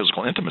talking about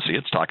physical intimacy.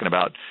 It's talking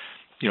about,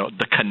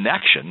 the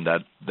connection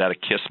that a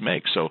kiss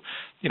makes. So,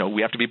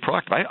 we have to be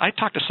proactive. I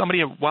talked to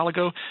somebody a while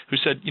ago who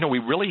said, we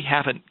really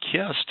haven't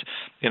kissed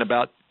in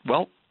about,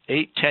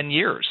 8-10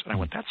 years. And I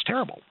went, that's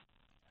terrible.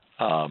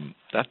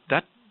 That's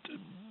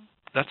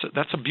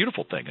a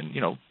beautiful thing.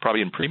 And,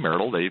 probably in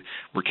premarital, they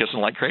were kissing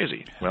like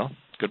crazy. Well,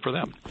 good for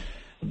them.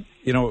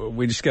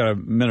 We just got a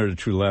minute or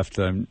two left.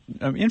 I'm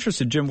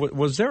interested, Jim,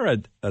 was there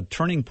a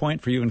turning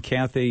point for you and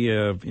Kathy?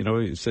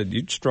 You said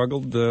you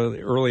struggled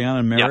early on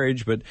in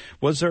marriage, but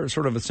was there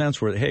sort of a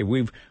sense where, hey,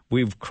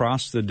 we've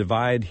crossed the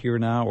divide here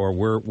now, or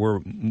we're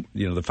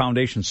the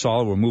foundation's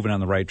solid, we're moving on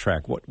the right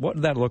track? What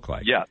did that look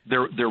like? Yeah,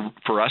 there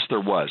for us there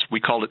was.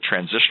 We called it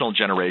transitional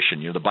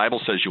generation. The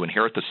Bible says you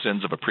inherit the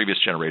sins of a previous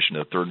generation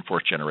to the third and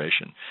fourth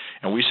generation,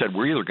 and we said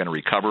we're either going to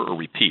recover or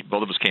repeat.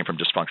 Both of us came from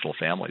dysfunctional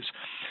families.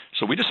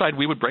 So we decided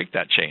we would break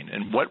that chain.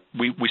 And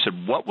we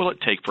said, what will it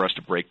take for us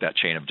to break that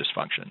chain of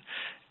dysfunction?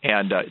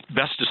 And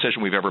best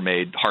decision we've ever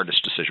made,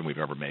 hardest decision we've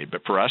ever made.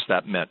 But for us,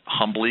 that meant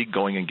humbly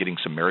going and getting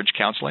some marriage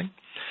counseling.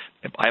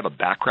 I have a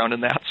background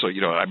in that, so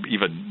I'm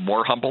even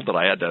more humbled that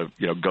I had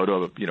to go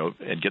to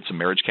and get some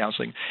marriage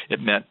counseling. It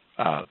meant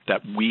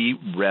that we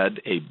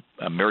read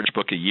a marriage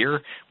book a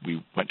year.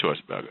 We went to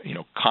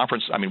a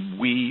conference. I mean,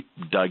 we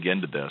dug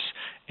into this,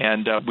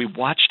 and we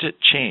watched it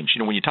change.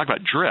 When you talk about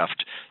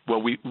drift,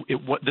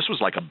 this was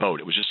like a boat.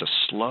 It was just a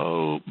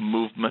slow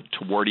movement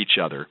toward each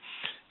other.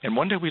 And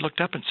one day we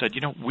looked up and said,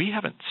 we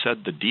haven't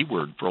said the D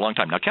word for a long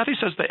time. Now, Kathy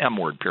says the M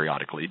word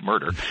periodically,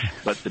 murder,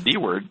 but the D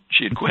word,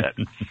 she had quit.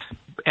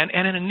 And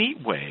in a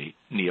neat way,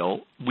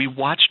 Neil, we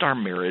watched our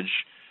marriage.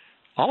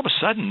 All of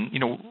a sudden,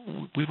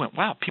 we went,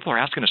 wow, people are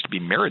asking us to be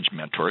marriage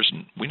mentors,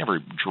 and we never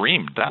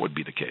dreamed that would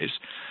be the case.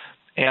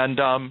 And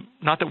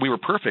not that we were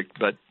perfect,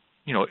 but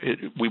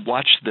we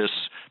watched this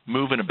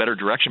move in a better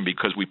direction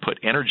because we put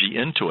energy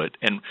into it.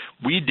 And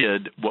we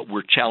did what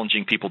we're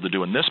challenging people to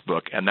do in this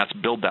book, and that's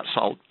build that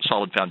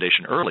solid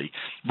foundation early.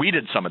 We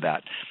did some of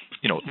that,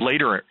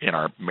 later in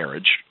our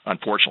marriage.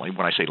 Unfortunately,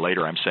 when I say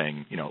later, I'm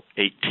saying,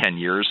 8-10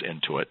 years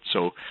into it.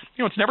 So,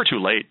 it's never too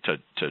late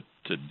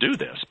to do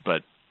this,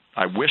 but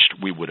I wished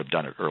we would have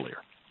done it earlier.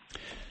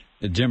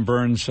 Jim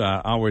Burns,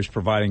 always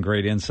providing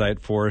great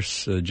insight for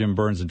us. Jim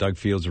Burns and Doug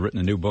Fields have written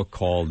a new book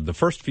called The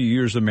First Few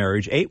Years of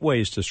Marriage, 8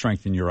 Ways to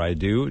Strengthen Your I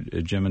Do.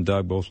 Jim and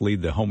Doug both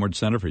lead the Homeward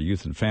Center for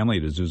Youth and Family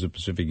at Azusa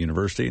Pacific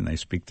University, and they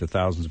speak to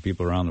thousands of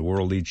people around the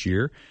world each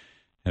year.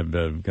 Have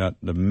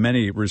got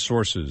many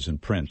resources in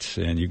print,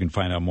 and you can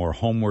find out more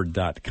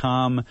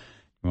homeward.com.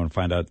 You want to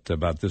find out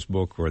about this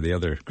book or the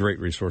other great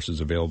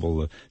resources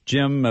available.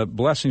 Jim,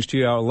 blessings to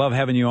you. I love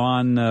having you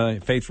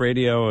on Faith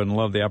Radio and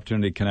love the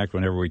opportunity to connect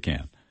whenever we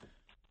can.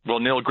 Well,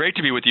 Neil, great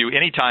to be with you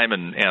anytime,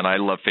 and I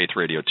love Faith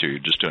Radio, too.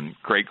 Just doing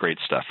great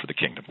stuff for the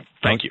kingdom.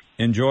 Thank you.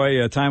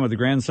 Enjoy time with the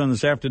grandson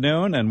this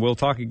afternoon, and we'll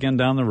talk again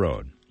down the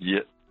road.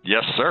 Yes,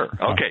 sir.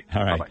 Okay.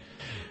 All right. Bye-bye.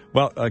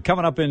 Well,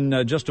 coming up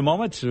in just a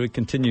moment, we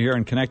continue here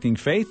on Connecting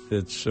Faith.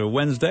 It's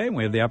Wednesday, and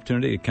we have the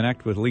opportunity to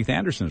connect with Leith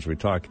Anderson as we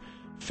talk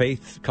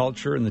faith,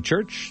 culture, and the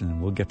church,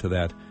 and we'll get to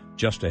that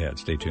just ahead.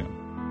 Stay tuned.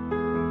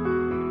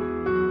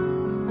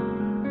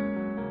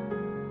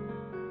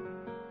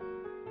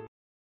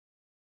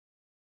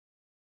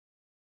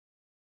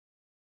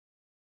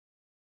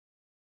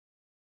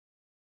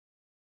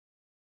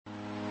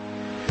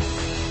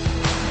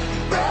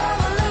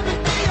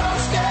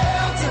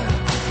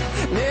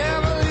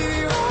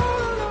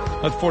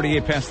 At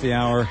 48 past the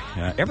hour,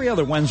 every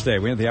other Wednesday,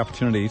 we have the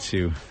opportunity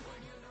to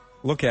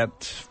look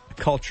at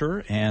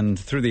culture and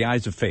through the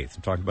eyes of faith,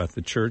 and talk about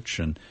the church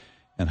and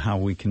how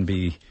we can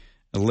be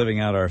living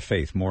out our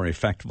faith more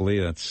effectively.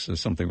 That's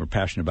something we're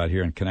passionate about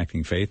here in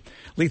Connecting Faith.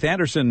 Leith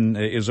Anderson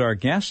is our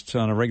guest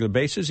on a regular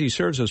basis. He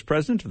serves as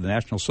president of the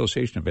National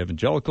Association of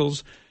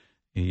Evangelicals.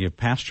 He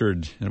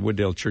pastored at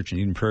Wooddale Church in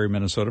Eden Prairie,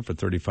 Minnesota for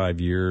 35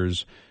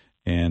 years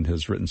and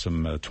has written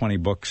some 20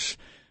 books.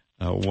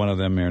 One of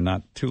them,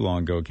 not too long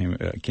ago,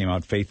 came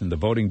out, Faith in the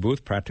Voting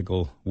Booth,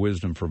 Practical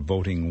Wisdom for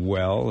Voting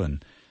Well.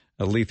 And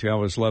Leith, we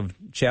always love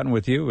chatting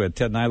with you.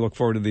 Ted and I look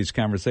forward to these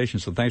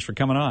conversations, so thanks for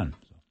coming on.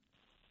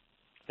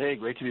 Hey,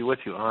 great to be with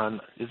you.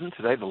 Isn't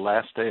today the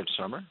last day of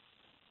summer?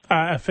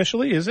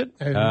 Officially, is it?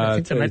 I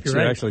think that might be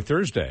right. It's actually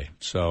Thursday,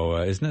 so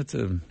isn't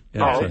it?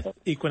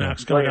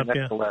 Equinox coming up.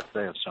 The last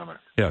day of summer.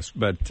 Yes,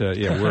 but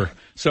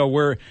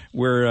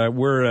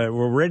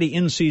we're ready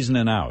in season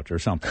and out or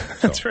something.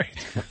 So. That's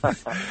right.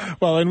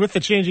 Well, and with the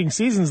changing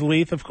seasons,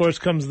 Leith, of course,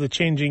 comes the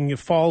changing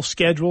fall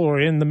schedule. We're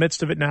in the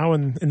midst of it now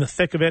and in the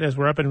thick of it as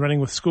we're up and running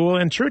with school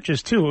and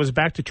churches, too. It was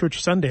Back to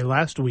Church Sunday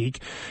last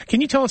week. Can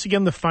you tell us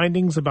again the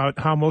findings about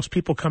how most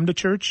people come to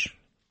church?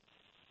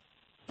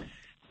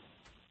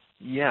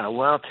 Yeah,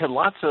 well, Ted,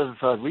 lots of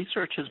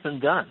research has been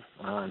done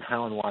on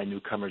how and why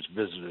newcomers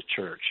visit a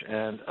church.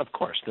 And, of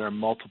course, there are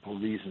multiple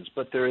reasons,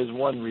 but there is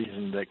one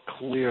reason that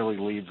clearly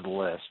leads the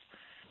list.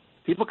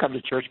 People come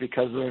to church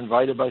because they're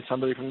invited by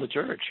somebody from the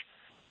church.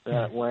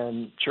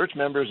 When church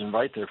members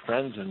invite their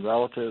friends and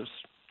relatives,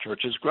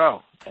 churches grow.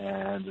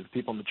 And if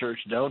people in the church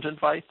don't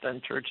invite,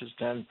 then churches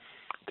tend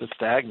to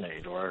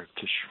stagnate or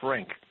to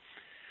shrink.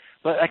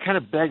 But that kind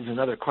of begs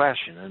another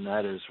question, and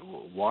that is,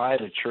 why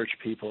do church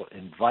people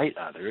invite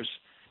others?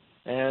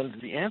 And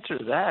the answer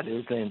to that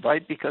is they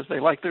invite because they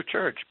like their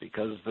church,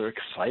 because they're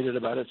excited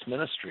about its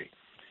ministry,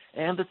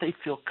 and that they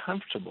feel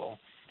comfortable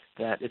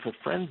that if a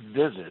friend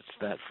visits,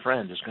 that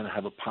friend is going to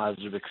have a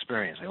positive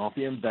experience. They won't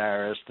be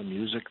embarrassed. The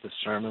music, the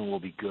sermon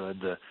will be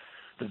good. The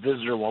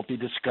visitor won't be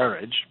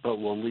discouraged, but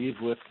will leave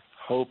with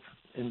hope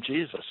in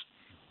Jesus.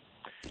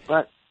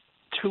 But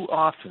too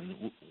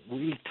often,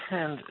 we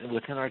tend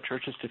within our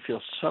churches to feel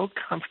so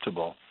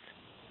comfortable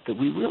that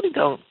we really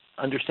don't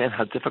understand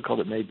how difficult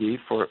it may be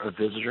for a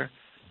visitor.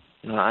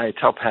 I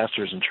tell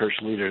pastors and church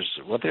leaders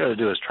what they ought to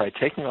do is try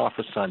taking off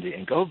a Sunday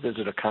and go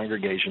visit a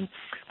congregation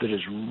that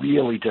is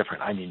really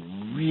different. I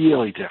mean,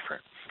 really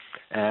different.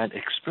 And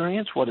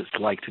experience what it's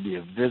like to be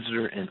a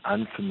visitor in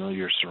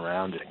unfamiliar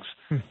surroundings.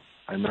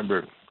 I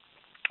remember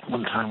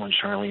one time when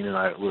Charlene and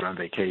I were on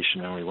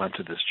vacation and we went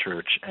to this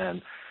church,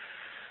 and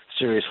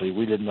seriously,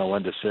 we didn't know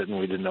when to sit and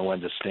we didn't know when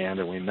to stand,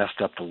 and we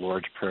messed up the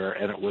Lord's Prayer,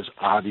 and it was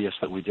obvious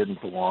that we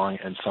didn't belong,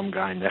 and some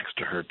guy next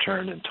to her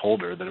turned and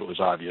told her that it was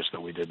obvious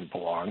that we didn't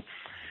belong.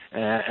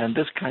 And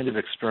this kind of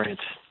experience,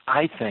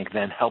 I think,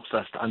 then helps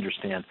us to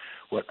understand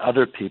what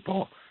other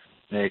people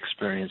may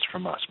experience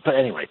from us. But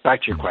anyway,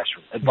 back to your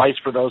question. Advice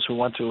for those who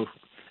want to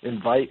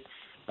invite,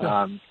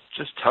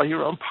 just tell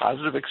your own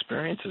positive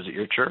experiences at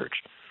your church.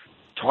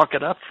 Talk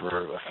it up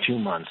for a few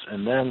months,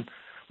 and then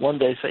one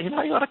day say, you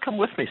ought to come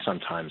with me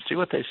sometime. See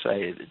what they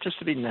say, just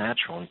to be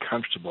natural and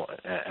comfortable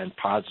and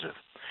positive.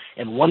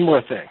 And one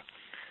more thing,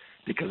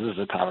 because this is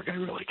a topic I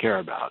really care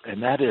about,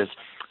 and that is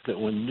that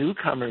when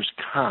newcomers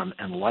come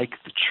and like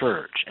the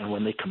church, and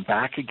when they come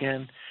back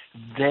again,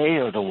 they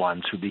are the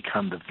ones who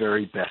become the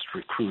very best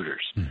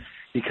recruiters,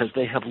 because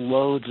they have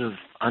loads of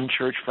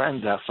unchurched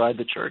friends outside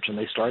the church, and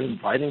they start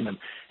inviting them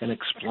and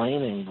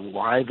explaining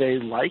why they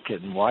like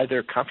it and why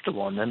they're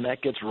comfortable, and then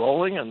that gets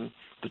rolling, and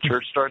the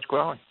church starts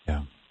growing.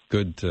 Yeah.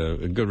 A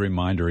good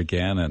reminder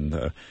again, and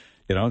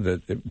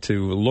that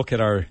to look at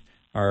our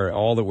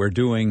all that we're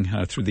doing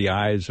through the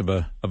eyes of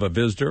a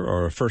visitor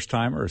or a first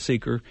timer or a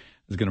seeker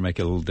is going to make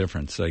a little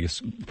difference. I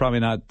guess probably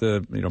not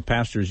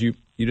pastors. You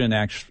didn't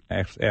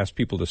ask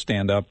people to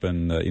stand up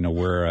and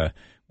wear a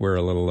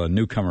little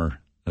newcomer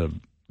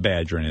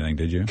badge or anything,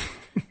 did you?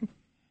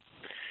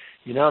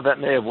 That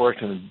may have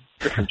worked in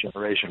a different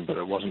generation, but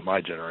it wasn't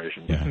my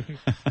generation. Yeah.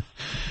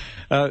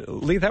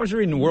 Leith, I was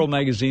reading World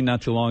Magazine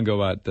not too long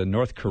ago about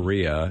North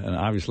Korea, and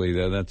obviously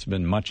that's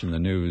been much in the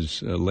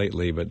news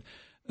lately, but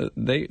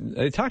they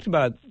talked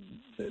about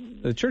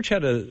the church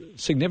had a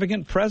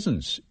significant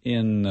presence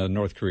in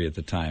North Korea at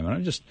the time. And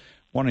I'm just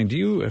wondering,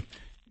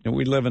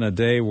 we live in a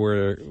day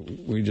where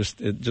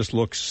it just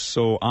looks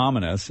so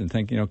ominous, and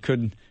think,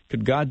 could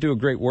God do a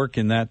great work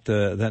in that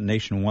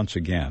nation once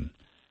again?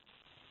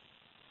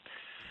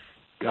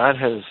 God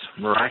has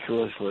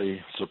miraculously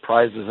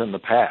surprised us in the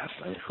past.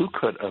 I mean, who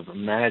could have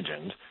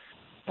imagined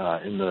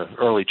in the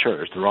early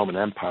church, the Roman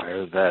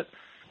Empire, that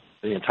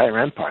the entire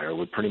empire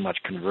would pretty much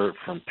convert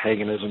from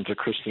paganism to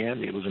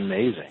Christianity? It was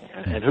amazing.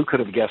 And who could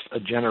have guessed a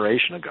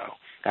generation ago,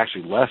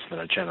 actually less than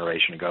a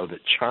generation ago, that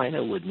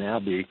China would now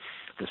be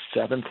the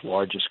 7th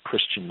largest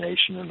Christian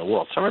nation in the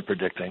world? Some are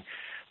predicting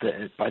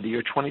that by the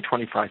year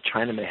 2025,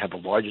 China may have the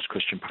largest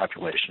Christian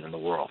population in the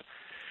world.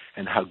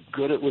 And how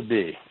good it would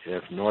be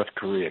if North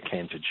Korea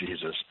came to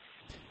Jesus.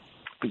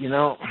 But,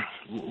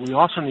 we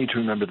also need to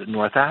remember that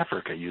North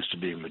Africa used to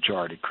be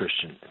majority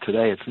Christian.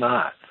 Today it's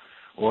not.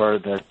 Or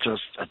that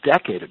just a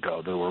decade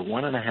ago there were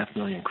 1.5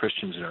 million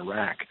Christians in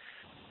Iraq.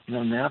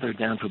 Now they're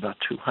down to about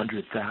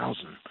 200,000.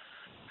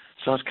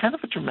 So it's kind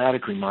of a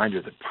dramatic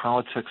reminder that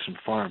politics and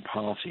foreign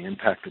policy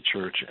impact the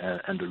church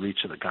and the reach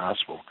of the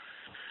gospel.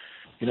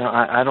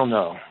 I don't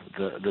know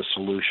the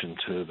solution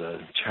to the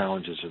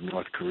challenges of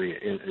North Korea.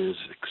 It is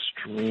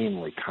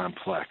extremely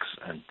complex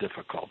and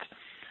difficult.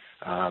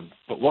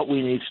 But what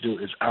we need to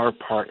do is our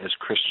part as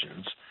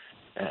Christians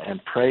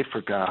and pray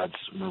for God's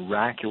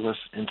miraculous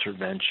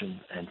intervention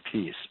and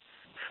peace.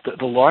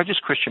 The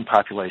largest Christian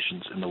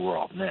populations in the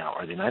world now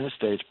are the United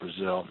States,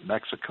 Brazil,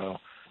 Mexico,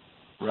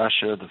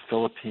 Russia, the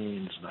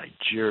Philippines,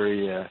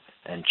 Nigeria,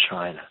 and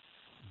China.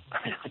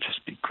 I mean, it would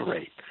just be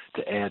great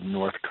to add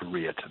North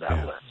Korea to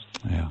that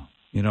list. Yeah.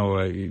 You know,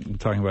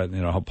 talking about,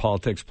 how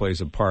politics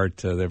plays a part,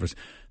 there was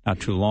not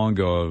too long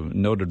ago a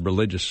noted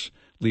religious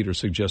leader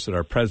suggested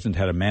our president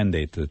had a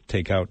mandate to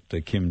take out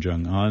Kim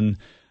Jong-un.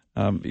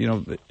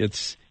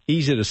 It's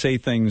easy to say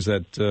things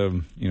that,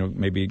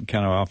 maybe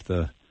kind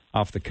of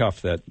off the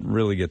cuff that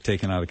really get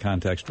taken out of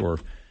context or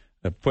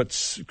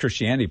puts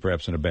Christianity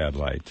perhaps in a bad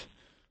light.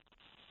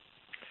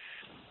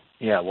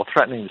 Yeah, well,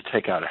 threatening to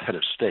take out a head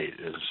of state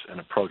is an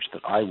approach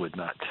that I would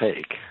not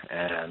take.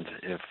 And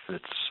if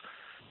it's,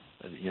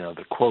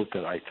 the quote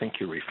that I think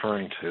you're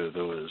referring to,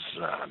 there was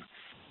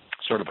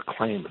sort of a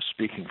claim of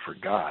speaking for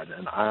God,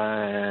 and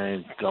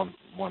I don't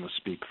want to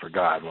speak for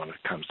God when it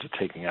comes to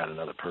taking out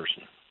another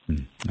person.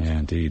 Yeah,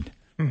 indeed.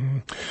 Mm-hmm.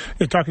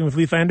 You're talking with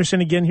Leith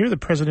Anderson again here, the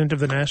president of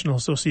the National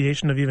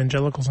Association of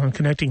Evangelicals on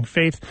Connecting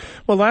Faith.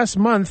 Well, last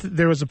month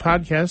there was a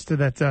podcast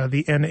that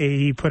the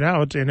NAE put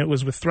out, and it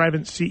was with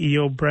Thrivent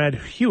CEO Brad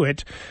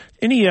Hewitt.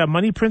 Any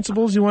money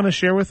principles you want to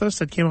share with us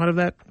that came out of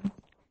that?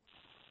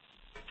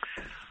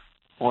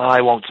 Well,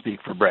 I won't speak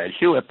for Brad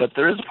Hewitt, but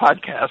there is a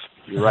podcast.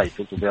 You're right.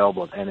 It's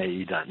available at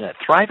nae.net.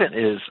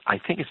 Thrivent I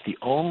think it's the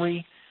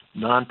only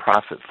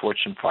nonprofit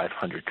Fortune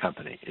 500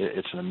 company.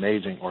 It's an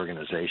amazing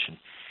organization.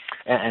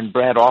 And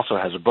Brad also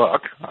has a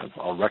book.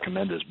 I'll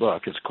recommend his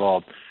book. It's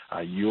called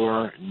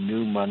Your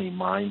New Money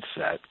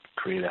Mindset,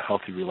 Create a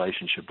Healthy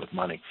Relationship with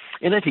Money.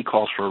 In it, he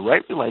calls for a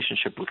right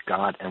relationship with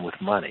God and with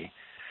money.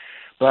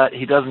 But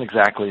he doesn't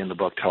exactly in the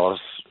book tell us,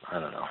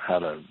 how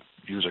to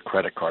use a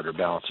credit card or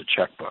balance a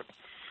checkbook.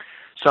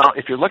 So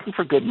if you're looking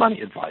for good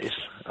money advice,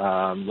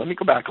 let me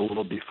go back a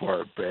little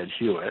before Brad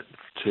Hewitt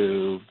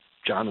to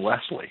John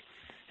Wesley.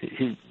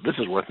 This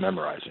is worth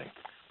memorizing.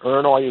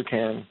 Earn all you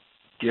can,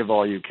 give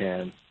all you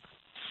can,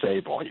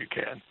 save all you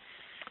can.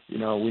 We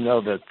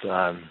know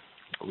that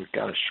we've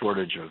got a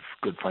shortage of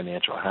good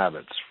financial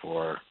habits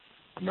for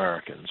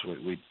Americans.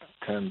 We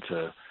tend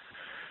to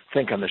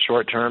think on the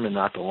short term and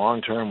not the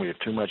long term. We have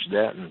too much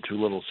debt and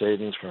too little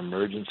savings for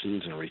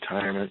emergencies and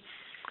retirement.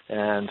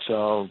 And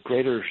so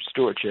greater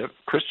stewardship,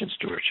 Christian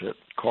stewardship,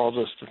 calls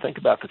us to think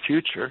about the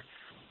future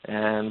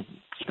and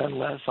spend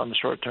less on the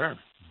short term.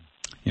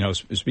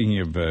 Speaking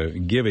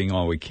of giving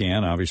all we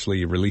can,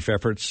 obviously relief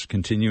efforts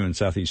continue in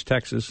Southeast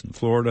Texas and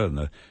Florida and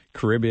the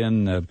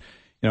Caribbean.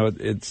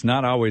 It's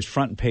not always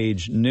front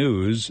page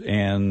news,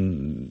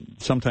 and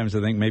sometimes I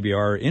think maybe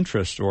our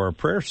interest or our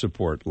prayer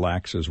support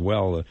lacks as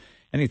well.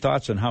 Any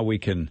thoughts on how we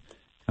can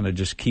kind of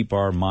just keep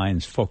our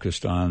minds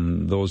focused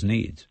on those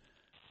needs?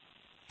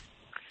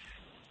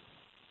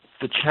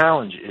 The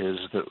challenge is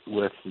that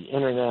with the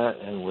internet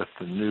and with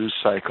the news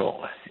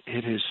cycle,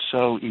 it is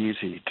so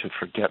easy to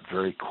forget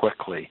very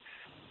quickly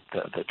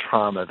the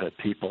trauma that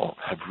people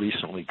have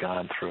recently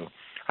gone through.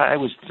 I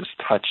was just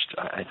touched,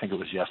 I think it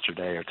was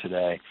yesterday or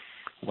today,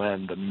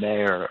 when the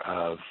mayor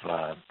of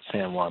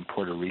San Juan,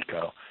 Puerto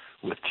Rico,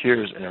 with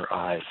tears in her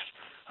eyes,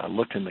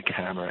 looked in the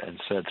camera and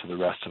said to the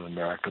rest of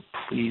America,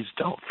 please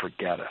don't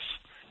forget us.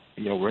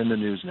 We're in the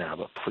news now,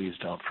 but please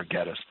don't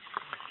forget us.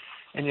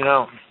 And,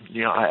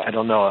 I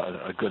don't know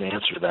a good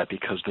answer to that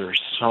because there are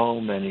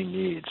so many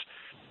needs.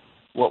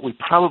 What we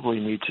probably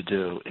need to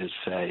do is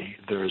say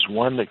there is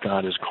one that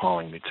God is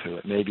calling me to.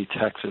 It may be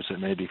Texas, it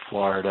may be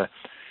Florida,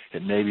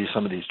 it may be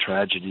some of these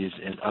tragedies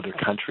in other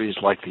countries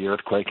like the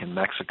earthquake in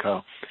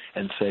Mexico,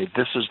 and say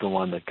this is the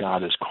one that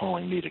God is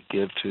calling me to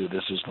give to.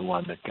 This is the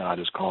one that God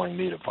is calling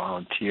me to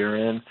volunteer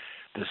in.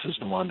 This is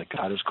the one that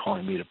God is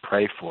calling me to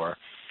pray for.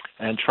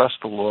 And trust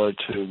the Lord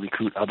to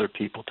recruit other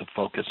people to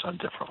focus on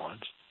different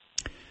ones.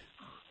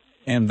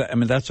 And,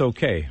 that's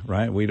okay,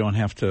 right? We don't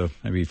have to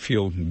maybe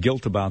feel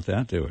guilt about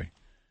that, do we?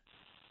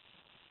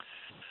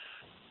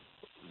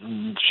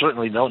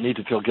 Certainly don't need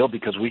to feel guilt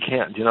because we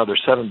can't.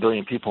 There's 7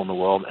 billion people in the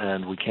world,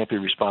 and we can't be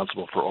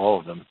responsible for all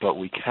of them, but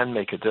we can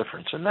make a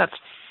difference. And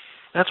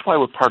that's why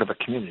we're part of a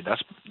community.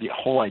 That's the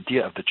whole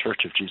idea of the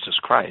Church of Jesus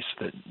Christ,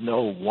 that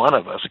no one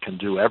of us can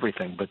do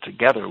everything, but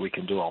together we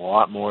can do a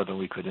lot more than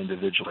we could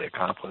individually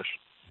accomplish.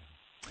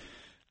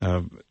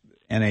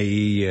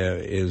 NAE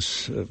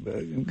is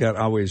got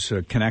always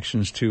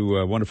connections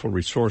to wonderful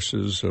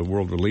resources,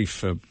 World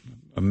Relief, a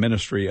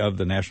ministry of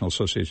the National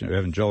Association of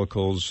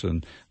Evangelicals,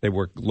 and they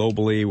work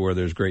globally where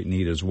there's great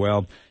need as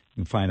well. You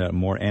can find out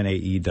more at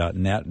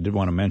nae.net. I did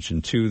want to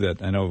mention, too,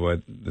 that I know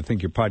I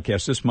think your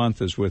podcast this month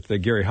is with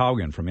Gary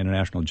Haugen from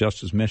International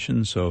Justice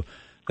Mission, so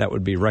that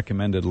would be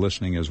recommended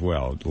listening as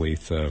well,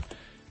 Leith.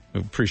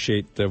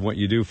 Appreciate what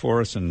you do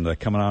for us and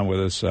coming on with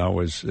us.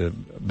 Always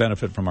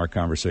benefit from our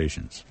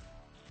conversations.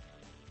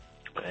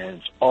 And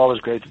it's always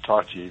great to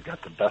talk to you. You've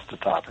got the best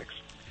of topics.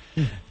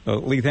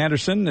 Leith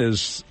Anderson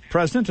is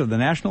president of the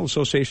National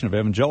Association of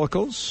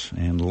Evangelicals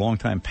and a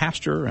longtime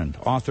pastor and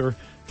author,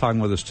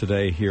 talking with us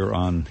today here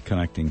on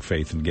Connecting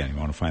Faith. And again, you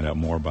want to find out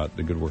more about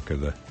the good work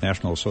of the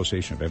National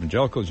Association of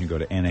Evangelicals, you can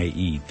go to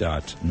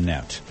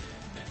nae.net.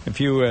 If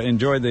you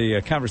enjoyed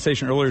the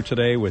conversation earlier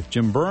today with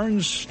Jim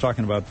Burns,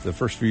 talking about the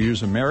first few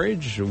years of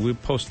marriage, we'll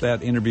post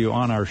that interview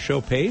on our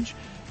show page.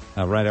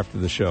 right after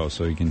the show.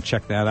 So you can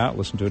check that out,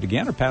 listen to it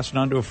again, or pass it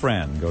on to a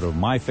friend. Go to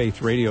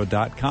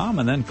myfaithradio.com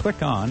and then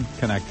click on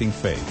Connecting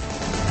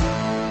Faith.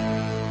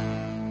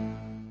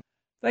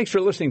 Thanks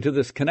for listening to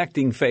this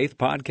Connecting Faith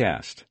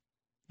podcast.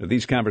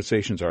 These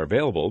conversations are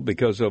available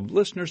because of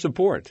listener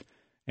support,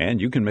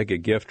 and you can make a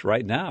gift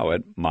right now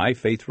at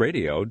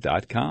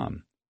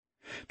myfaithradio.com.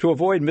 To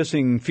avoid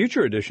missing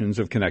future editions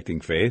of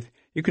Connecting Faith,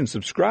 you can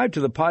subscribe to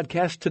the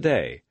podcast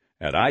today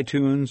at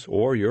iTunes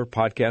or your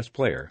podcast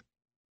player.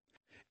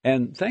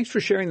 And thanks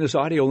for sharing this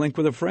audio link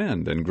with a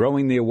friend and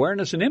growing the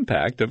awareness and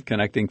impact of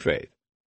Connecting Faith.